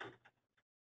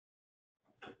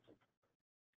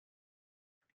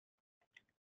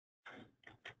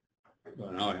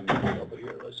 well, now I'm in trouble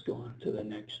here. Let's go on to the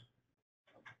next.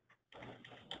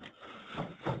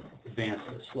 Advance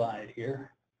the slide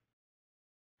here.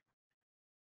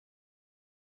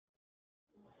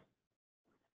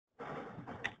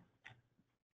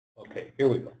 Okay, here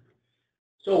we go.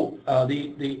 So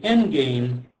the end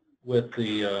game with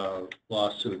the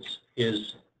lawsuits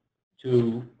is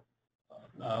to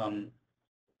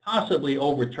possibly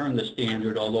overturn the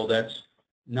standard, although that's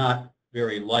not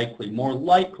very likely. More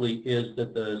likely is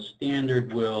that the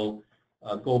standard will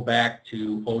go back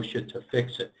to OSHA to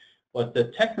fix it. But the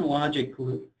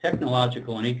technological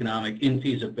and economic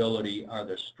infeasibility are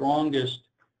the strongest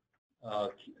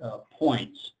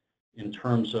points in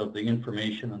terms of the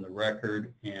information on the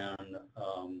record and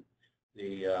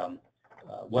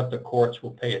what the courts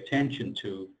will pay attention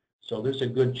to. So there's a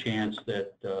good chance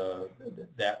that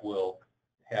that will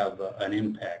have an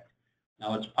impact.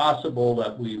 Now, it's possible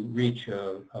that we reach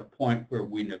a point where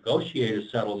we negotiate a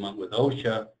settlement with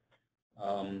OSHA,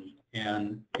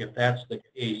 and if that's the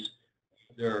case,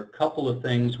 there are a couple of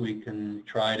things we can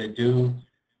try to do.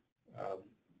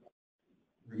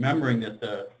 Remembering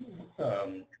that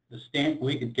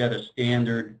we could get a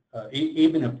standard,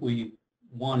 even if we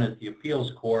won at the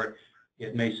appeals court,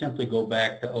 it may simply go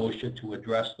back to OSHA to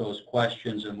address those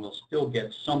questions, and we'll still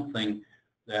get something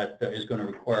that is going to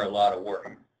require a lot of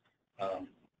work.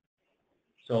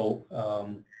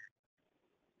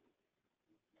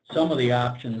 Some of the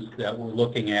options that we're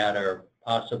looking at are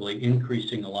possibly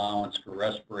increasing allowance for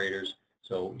respirators.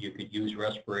 So you could use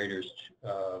respirators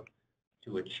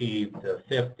to achieve the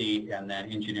 50 and then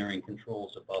engineering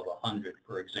controls above 100,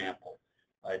 for example.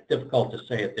 It's difficult to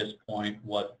say at this point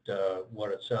what a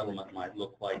settlement might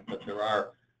look like, but there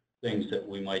are things that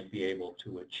we might be able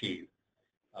to achieve.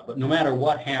 But no matter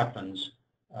what happens,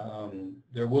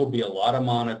 there will be a lot of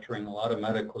monitoring, a lot of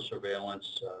medical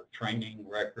surveillance, training,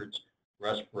 records,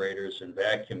 respirators, and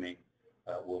vacuuming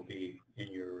will be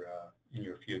in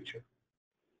your future.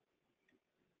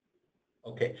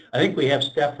 Okay, I think we have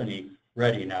Stephanie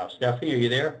ready now. Stephanie, are you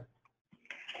there?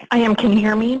 I am. Can you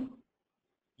hear me?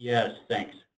 Yes,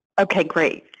 thanks. Okay,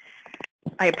 great.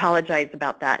 I apologize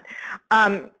about that.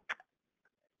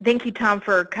 Thank you, Tom,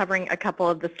 for covering a couple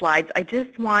of the slides. I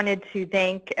just wanted to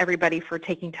thank everybody for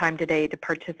taking time today to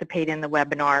participate in the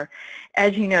webinar.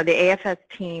 As you know, the AFS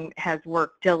team has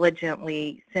worked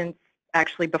diligently since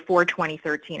actually before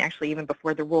 2013, actually even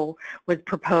before the rule was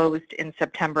proposed in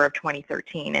September of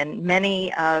 2013. And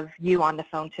many of you on the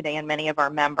phone today and many of our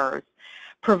members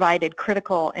provided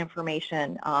critical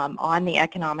information on the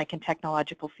economic and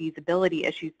technological feasibility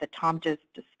issues that Tom just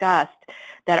discussed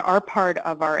that are part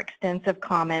of our extensive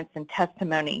comments and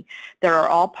testimony that are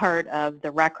all part of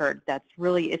the record that's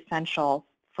really essential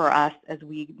for us as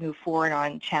we move forward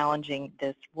on challenging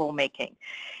this rulemaking.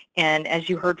 And as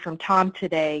you heard from Tom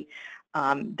today,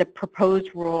 the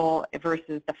proposed rule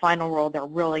versus the final rule, there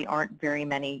really aren't very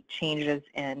many changes,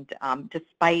 and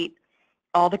despite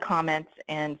all the comments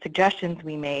and suggestions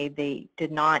we made, they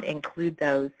did not include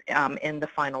those in the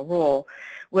final rule,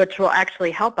 which will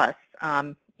actually help us,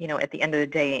 you know, at the end of the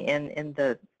day in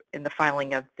the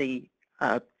filing of the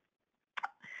of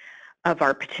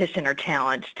our petition or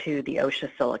challenge to the OSHA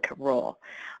Silica rule.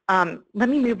 Let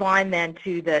me move on then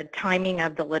to the timing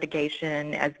of the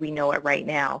litigation as we know it right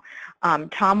now.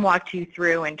 Tom walked you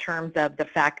through in terms of the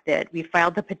fact that we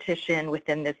filed the petition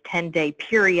within this 10-day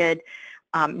period.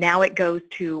 Now it goes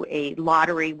to a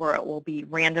lottery where it will be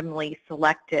randomly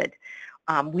selected.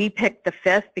 We picked the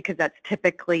 5th because that's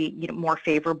typically, you know, more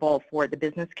favorable for the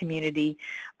business community.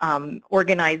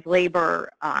 Organized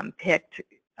labor picked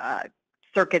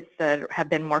circuits that have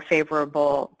been more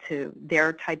favorable to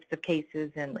their types of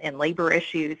cases and labor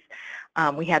issues.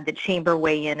 We had the chamber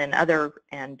weigh in and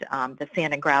the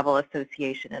Sand and Gravel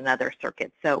Association and other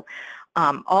circuits. So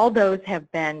all those have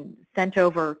been sent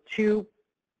over to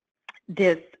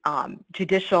this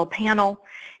judicial panel,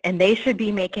 and they should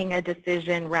be making a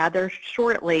decision rather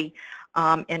shortly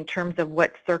in terms of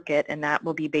what circuit, and that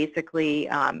will be basically,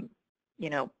 you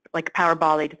know, like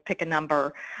Powerball, they just pick a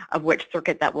number of which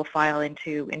circuit that will file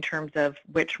into in terms of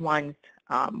which ones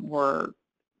were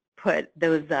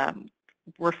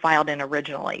filed in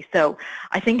originally. So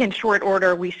I think in short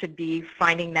order we should be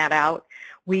finding that out.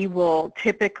 We will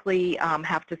typically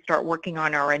have to start working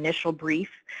on our initial brief.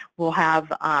 We'll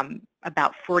have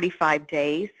about 45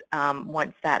 days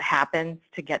once that happens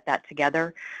to get that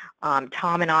together.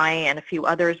 Tom and I and a few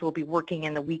others will be working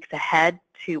in the weeks ahead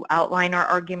to outline our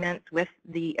arguments with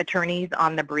the attorneys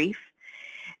on the brief.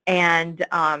 And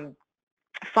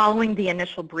following the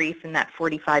initial brief in that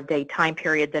 45-day time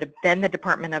period, then the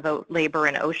Department of Labor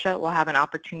and OSHA will have an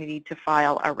opportunity to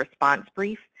file a response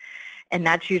brief. And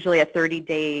that's usually a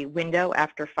 30-day window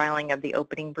after filing of the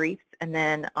opening briefs. And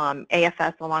then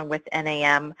AFS, along with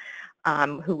NAM,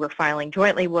 who we're filing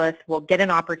jointly with, will get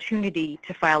an opportunity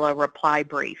to file a reply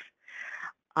brief.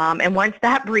 And once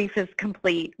that brief is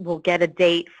complete, we'll get a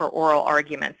date for oral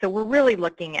argument. So we're really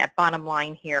looking at, bottom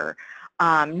line here,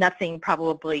 nothing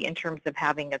probably in terms of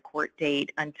having a court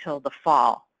date until the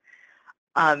fall.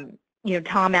 You know,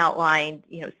 Tom outlined,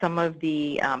 you know, some of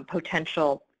the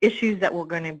potential issues that were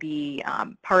going to be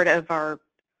part of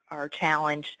our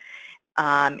challenge,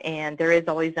 and there is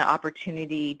always an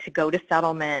opportunity to go to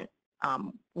settlement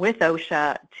with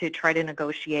OSHA to try to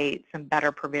negotiate some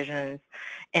better provisions,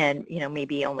 and, you know,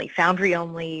 maybe only foundry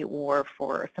only or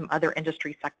for some other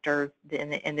industry sectors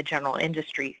in the general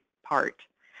industry part.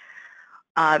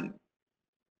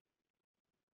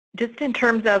 Just in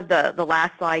terms of the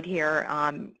last slide here,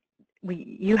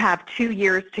 you have 2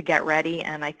 years to get ready,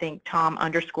 and I think Tom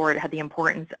underscored the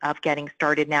importance of getting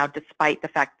started now, despite the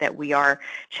fact that we are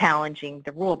challenging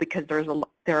the rule, because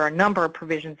there are a number of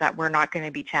provisions that we're not going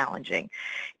to be challenging,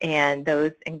 and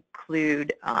those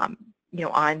include, you know,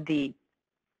 on the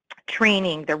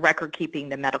training, the record keeping,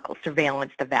 the medical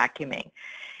surveillance, the vacuuming,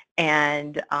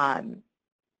 and I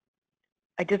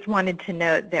just wanted to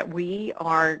note that we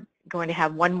are going to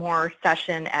have one more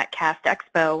session at Cast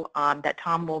Expo that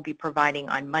Tom will be providing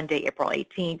on Monday, April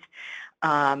 18th.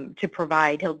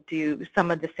 He'll do some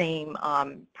of the same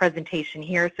presentation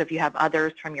here. So if you have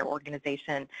others from your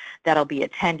organization that'll be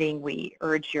attending, we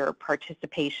urge your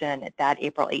participation at that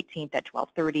April 18th at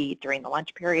 12:30 during the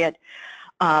lunch period.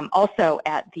 Also,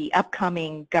 at the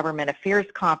upcoming Government Affairs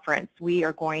Conference, we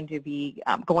are going to be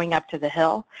going up to the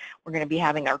Hill. We're going to be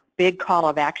having our big call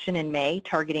of action in May,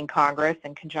 targeting Congress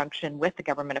in conjunction with the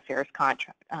Government Affairs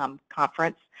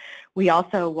Conference. We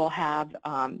also will have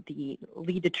the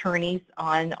lead attorneys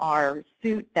on our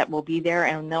suit that will be there,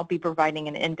 and they'll be providing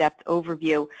an in-depth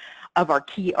overview of our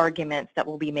key arguments that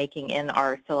we'll be making in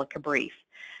our Silica brief.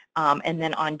 And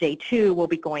then on day 2, we'll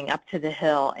be going up to the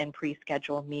Hill and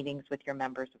pre-schedule meetings with your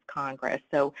members of Congress.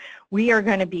 So we are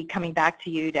going to be coming back to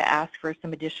you to ask for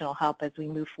some additional help as we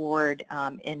move forward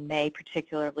in May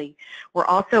particularly. We're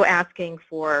also asking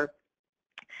for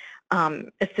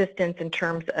assistance in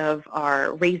terms of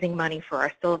our raising money for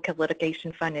our Silica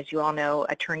litigation fund. As you all know,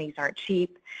 attorneys aren't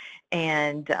cheap,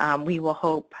 and we will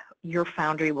hope your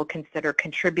foundry will consider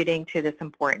contributing to this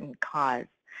important cause.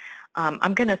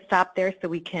 I'm going to stop there so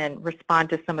we can respond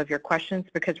to some of your questions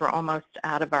because we're almost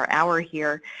out of our hour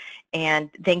here, and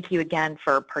thank you again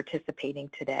for participating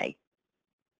today.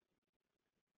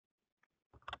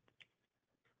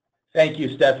 Thank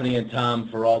you, Stephanie and Tom,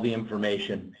 for all the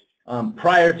information.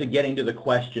 Prior to getting to the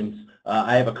questions,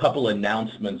 I have a couple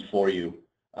announcements for you.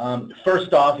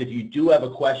 First off, if you do have a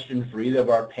question for either of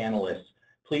our panelists,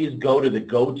 please go to the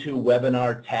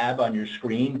GoToWebinar tab on your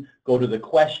screen, go to the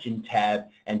question tab,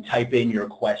 and type in your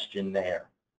question there.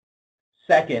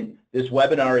 Second, this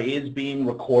webinar is being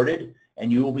recorded,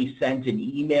 and you will be sent an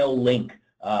email link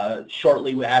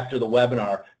shortly after the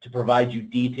webinar to provide you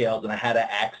details on how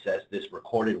to access this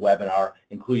recorded webinar,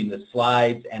 including the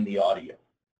slides and the audio.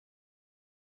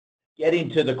 Getting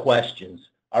to the questions.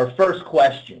 Our first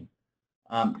question,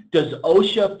 does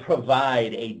OSHA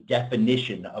provide a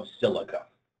definition of silica?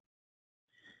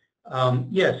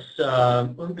 Yes,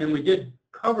 and we did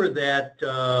cover that,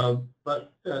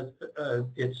 but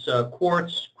it's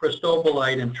quartz,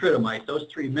 cristobalite, and tridymite, those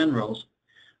 3 minerals.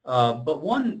 But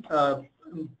one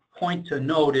point to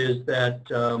note is that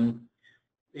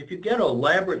if you get a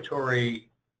laboratory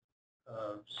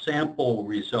sample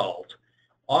result,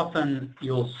 often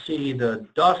you'll see the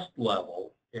dust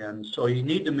level, and so you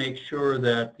need to make sure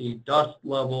that the dust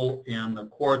level and the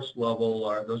quartz level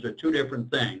those are 2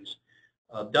 different things.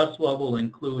 Dust level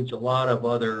includes a lot of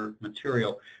other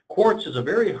material. Quartz is a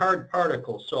very hard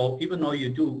particle, so even though you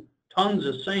do tons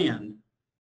of sand,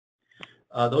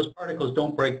 those particles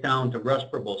don't break down to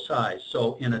respirable size.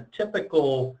 So in a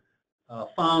typical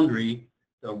foundry,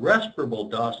 the respirable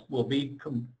dust will be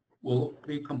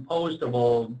composed of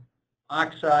all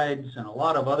oxides and a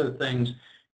lot of other things,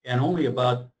 and only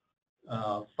about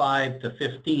 5 to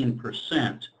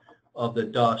 15% of the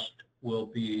dust will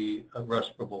be a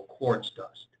respirable quartz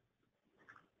dust.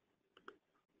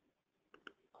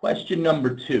 Question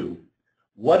number 2.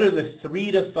 What are the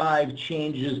 3 to 5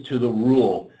 changes to the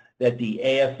rule that the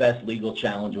AFS legal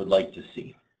challenge would like to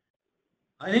see?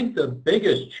 I think the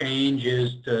biggest change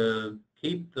is to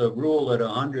keep the rule at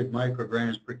 100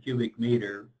 micrograms per cubic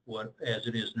meter, as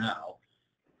it is now,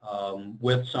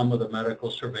 with some of the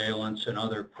medical surveillance and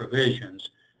other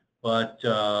provisions, but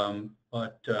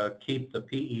keep the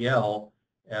PEL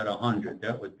at 100.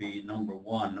 That would be number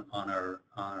 1 on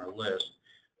our list.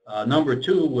 Number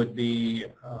 2 would be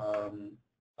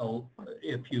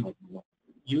if you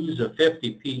use a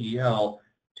 50 PEL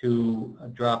to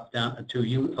drop down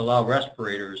to allow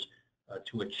respirators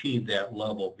to achieve that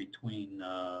level between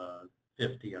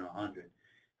 50 and 100.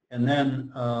 And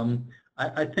then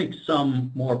I think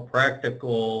some more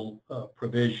practical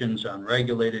provisions on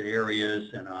regulated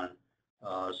areas and on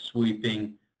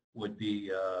sweeping would be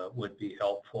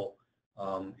helpful.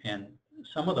 And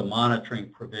some of the monitoring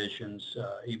provisions,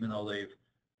 even though they've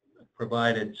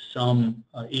provided some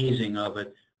easing of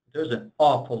it, there's an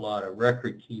awful lot of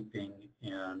record keeping,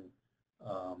 and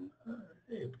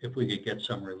if we could get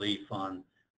some relief on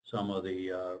some of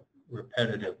the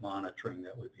repetitive monitoring,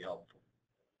 that would be helpful.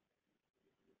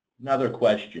 Another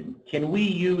question. Can we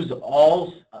use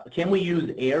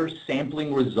air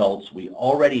sampling results we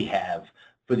already have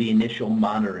for the initial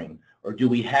monitoring, or do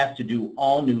we have to do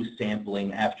all new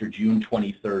sampling after June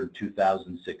 23rd,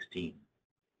 2016?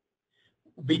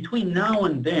 Between now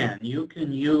and then, you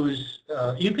can use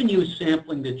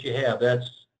sampling that you have.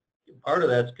 Part of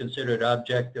that's considered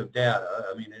objective data.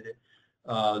 I mean,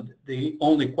 the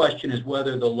only question is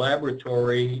whether the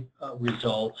laboratory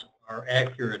results are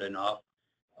accurate enough,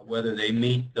 whether they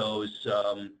meet those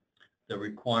the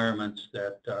requirements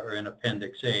that are in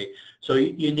Appendix A. So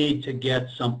you need to get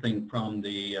something from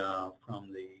the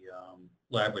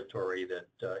laboratory that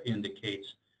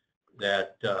indicates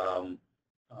that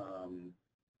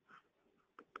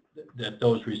that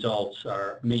those results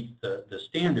meet the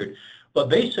standard. But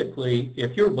basically,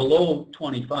 if you're below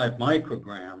 25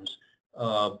 micrograms,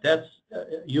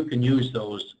 you can use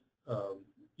those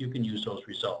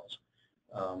results.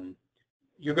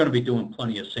 You're going to be doing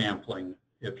plenty of sampling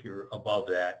if you're above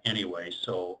that anyway.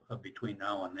 So between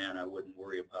now and then, I wouldn't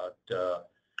worry about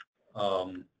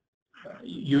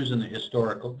using the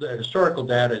historical. The historical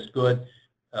data is good.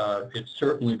 It's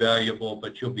certainly valuable,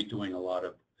 but you'll be doing a lot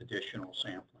of additional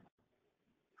sampling.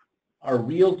 Are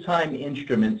real-time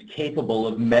instruments capable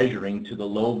of measuring to the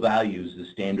low values the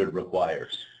standard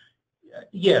requires?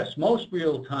 Yes, most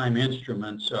real-time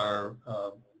instruments are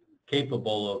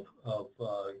capable of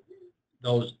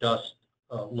those dust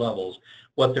levels.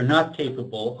 What they're not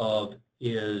capable of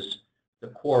is the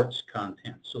quartz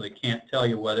content. So they can't tell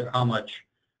you how much,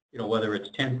 whether it's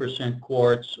 10%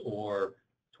 quartz or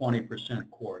 20%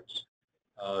 quartz.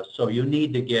 So you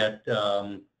need to get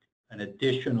an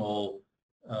additional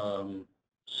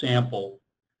sample,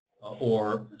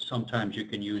 or sometimes you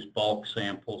can use bulk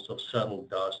samples of settled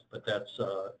dust, but that's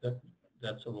a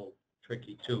little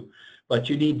tricky too. But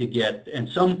you need to get, and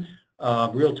some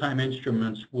real-time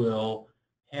instruments will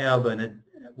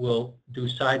do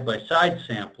side-by-side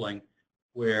sampling,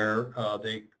 where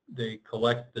they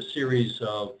collect the series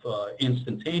of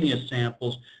instantaneous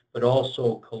samples, but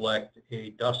also collect a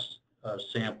dust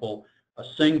sample, a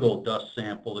single dust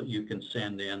sample that you can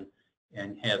send in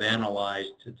and have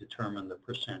analyzed to determine the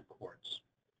percent quartz.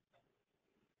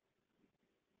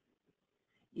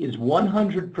 Is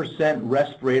 100%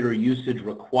 respirator usage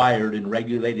required in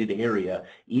regulated area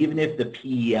even if the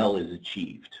PEL is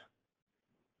achieved?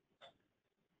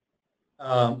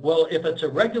 Well, if it's a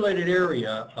regulated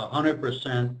area,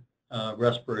 100%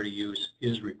 respirator use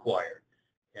is required.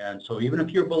 And so even if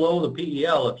you're below the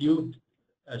PEL, if you've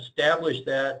established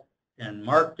that and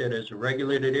marked it as a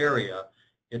regulated area,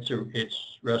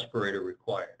 it's respirator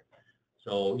required.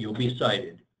 So you'll be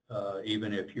cited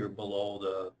even if you're below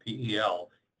the PEL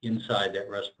inside that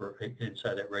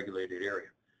regulated area.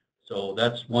 So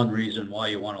that's one reason why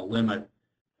you want to limit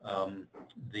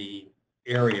the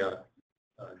area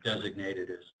designated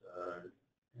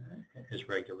as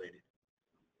regulated.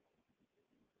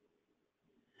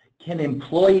 Can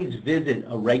employees visit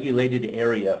a regulated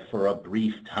area for a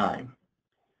brief time?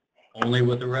 Only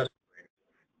with the respirator.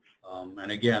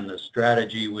 And again, the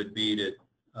strategy would be to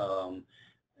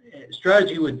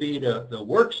the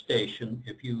workstation.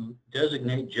 If you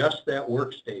designate just that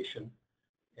workstation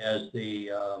as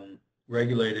the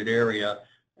regulated area,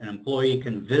 an employee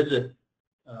can visit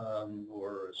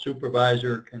or a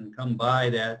supervisor can come by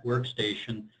that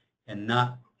workstation and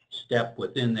not step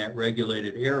within that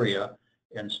regulated area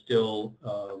and still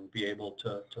be able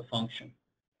to function.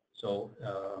 So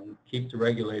keep the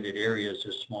regulated areas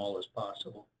as small as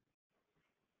possible.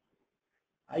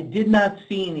 I did not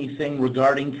see anything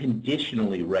regarding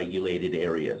conditionally regulated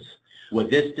areas. Was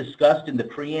this discussed in the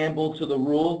preamble to the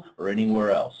rule or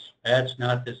anywhere else? That's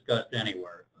not discussed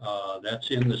anywhere.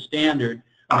 That's in the standard.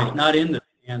 It's not in the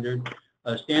standard.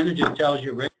 Standard just tells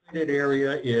you regulated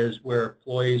area is where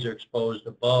employees are exposed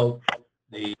above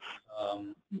the,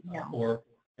 or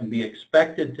can be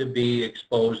expected to be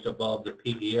exposed above the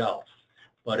PEL.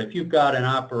 But if you've got an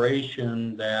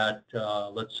operation that,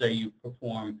 let's say you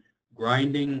perform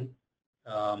grinding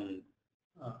on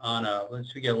let's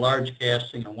say you get a large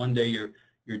casting, and one day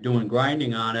you're doing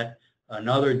grinding on it,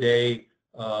 another day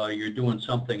you're doing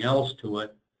something else to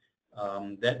it.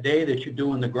 That day that you're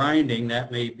doing the grinding,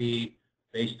 that may be,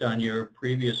 based on your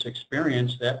previous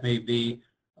experience, that may be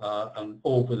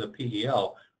over the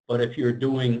PEL. But if you're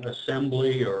doing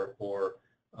assembly or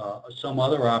some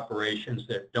other operations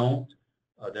that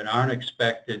aren't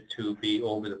expected to be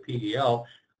over the PEL,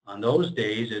 on those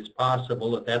days it's possible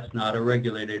that that's not a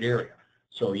regulated area.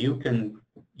 So you can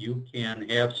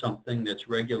have something that's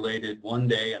regulated one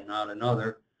day and not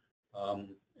another,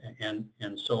 and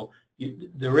so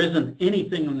there isn't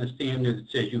anything in the standard that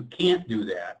says you can't do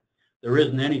that. There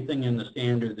isn't anything in the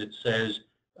standard that says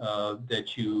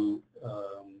that you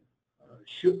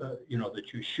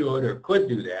should or could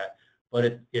do that.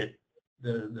 But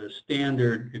the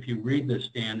standard, if you read the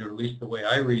standard, at least the way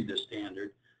I read the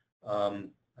standard,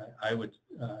 I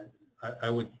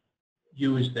would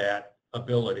use that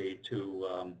ability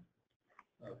to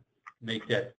make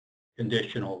that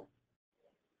conditional.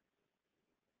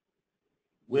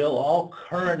 Will all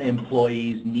current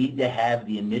employees need to have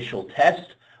the initial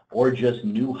test or just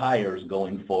new hires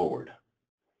going forward?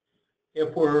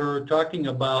 If we're talking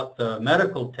about the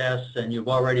medical tests and you've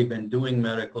already been doing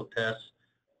medical tests,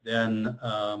 then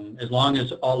as long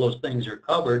as all those things are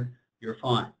covered, you're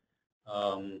fine.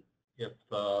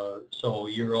 So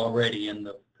you're already in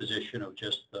the position of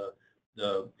just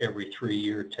the every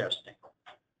 3-year testing.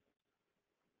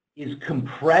 Is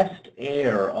compressed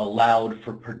air allowed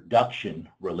for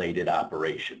production-related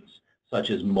operations, such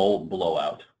as mold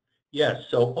blowout? Yes,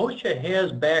 so OSHA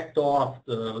has backed off.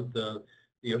 The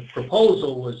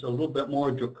proposal was a little bit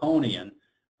more draconian,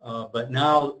 but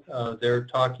now they're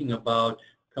talking about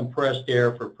compressed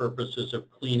air for purposes of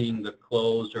cleaning the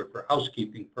clothes or for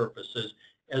housekeeping purposes,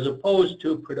 as opposed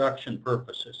to production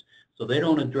purposes. So they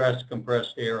don't address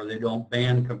compressed air, or they don't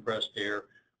ban compressed air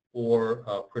for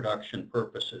production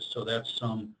purposes. So that's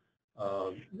some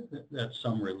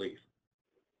relief.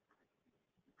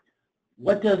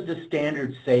 What does the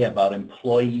standard say about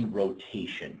employee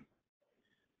rotation?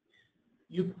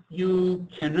 You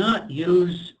cannot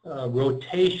use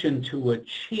rotation to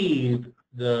achieve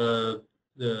the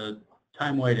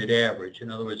time-weighted average.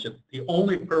 In other words, if the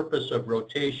only purpose of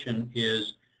rotation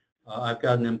is I've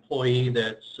got an employee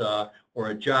that's or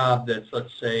a job that's,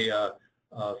 let's say,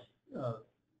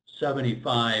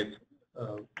 75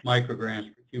 micrograms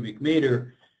per cubic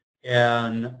meter,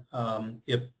 and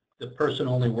if the person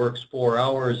only works 4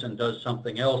 hours and does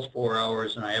something else 4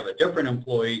 hours, and I have a different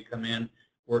employee come in,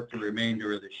 work the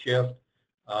remainder of the shift,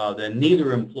 then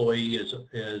neither employee is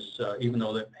even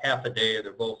though they're half a day,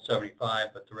 they're both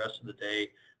 75, but the rest of the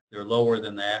day they're lower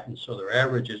than that, and so their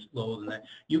average is lower than that.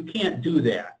 You can't do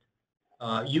that.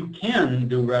 You can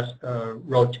do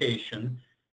rotation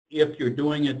if you're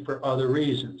doing it for other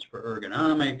reasons, for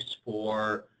ergonomics,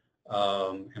 for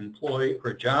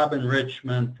for job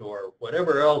enrichment, or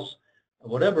whatever else,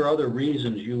 whatever other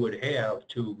reasons you would have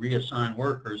to reassign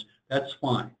workers, that's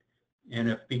fine. And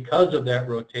if because of that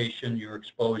rotation your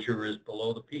exposure is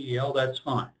below the PEL, that's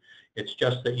fine. It's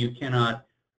just that you cannot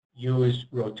use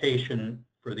rotation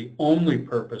for the only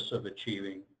purpose of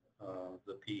achieving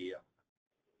the PEL.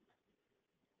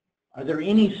 Are there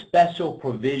any special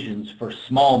provisions for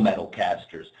small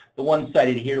Metalcasters? The one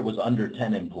cited here was under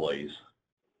 10 employees.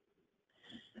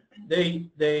 They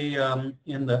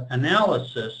in the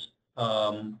analysis,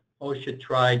 OSHA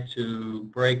tried to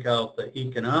break out the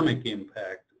economic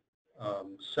impact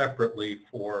separately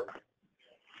for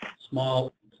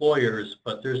small employers,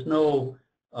 but there's no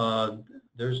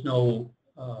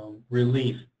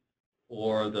relief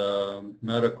for the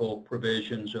medical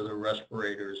provisions or the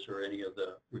respirators or any of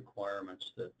the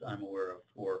requirements that I'm aware of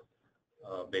for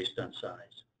based on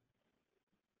size.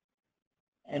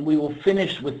 And we will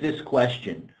finish with this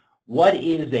question. What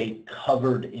is a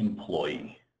covered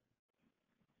employee?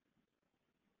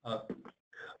 All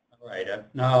right,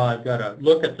 now I've got to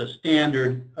look at the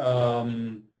standard.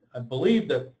 I believe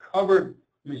the covered,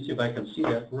 let me see if I can see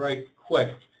that right quick.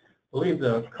 I believe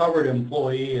the covered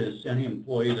employee is any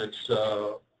employee that's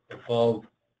above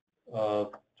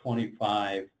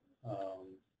 25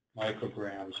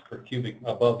 micrograms per cubic,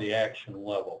 above the action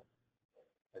level.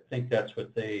 I think that's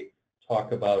what they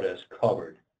talk about as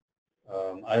covered.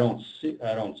 I don't see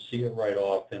it right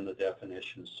off in the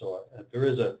definition. So I'm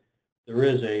pretty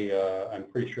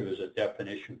sure there's a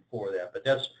definition for that. But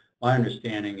that's my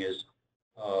understanding is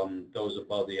those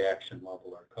above the action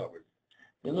level are covered.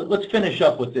 Let's finish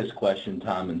up with this question,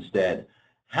 Tom, instead.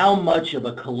 How much of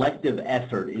a collective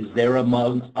effort is there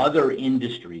among other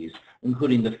industries,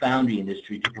 including the foundry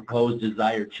industry, to propose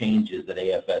desired changes that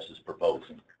AFS is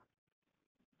proposing?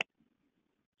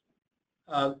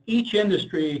 Each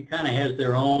industry kind of has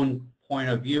their own point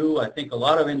of view. I think a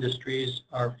lot of industries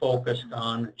are focused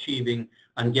on getting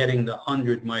the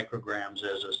 100 micrograms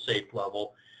as a safe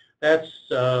level. That's,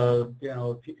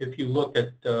 if you look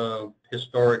at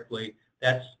historically,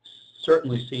 that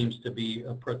certainly seems to be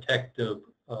a protective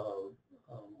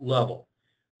level.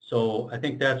 So I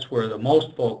think that's where the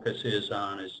most focus is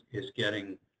on, is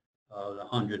getting the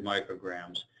 100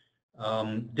 micrograms.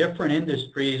 Different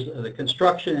industries, the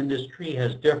construction industry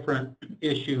has different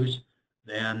issues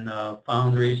than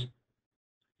foundries,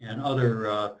 and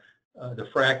other, the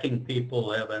fracking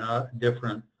people have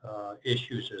different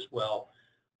issues as well.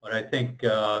 But I think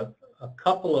a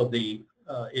couple of the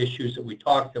issues that we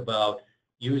talked about,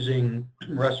 using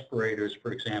respirators,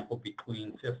 for example,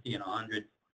 between 50 and 100,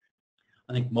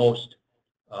 I think most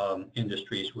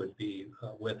industries would be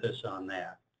with us on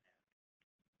that.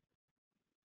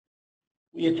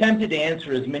 We attempted to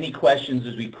answer as many questions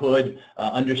as we could,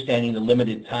 understanding the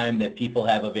limited time that people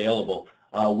have available.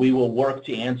 We will work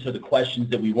to answer the questions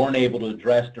that we weren't able to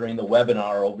address during the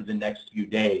webinar over the next few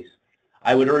days.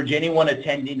 I would urge anyone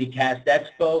attending the CAST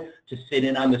Expo to sit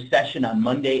in on the session on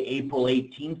Monday, April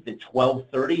 18th at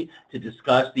 12:30 to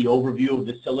discuss the overview of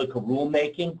the Silica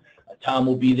rulemaking. Tom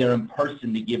will be there in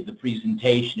person to give the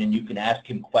presentation, and you can ask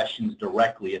him questions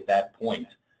directly at that point.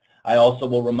 I also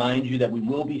will remind you that we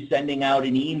will be sending out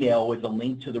an email with a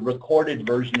link to the recorded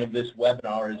version of this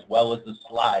webinar as well as the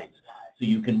slides, so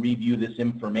you can review this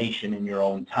information in your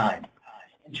own time.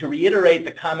 And to reiterate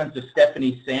the comments of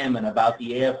Stephanie Salmon about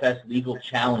the AFS legal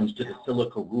challenge to the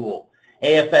Silica rule,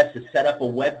 AFS has set up a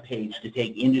web page to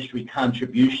take industry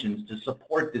contributions to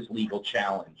support this legal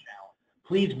challenge.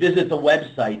 Please visit the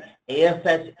website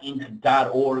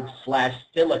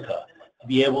afsinc.org/silica to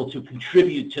be able to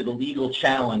contribute to the legal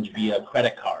challenge via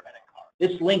credit card.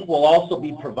 This link will also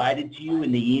be provided to you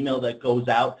in the email that goes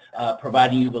out,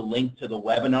 providing you the link to the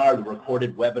webinar, the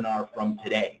recorded webinar from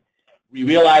today. We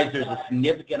realize there's a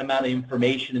significant amount of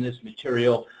information in this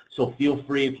material, so feel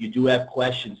free if you do have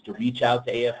questions to reach out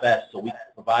to AFS so we can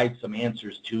provide some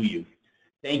answers to you.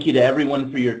 Thank you to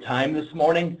everyone for your time this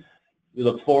morning. We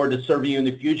look forward to serving you in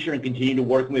the future and continue to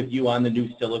work with you on the new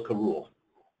Silica rule.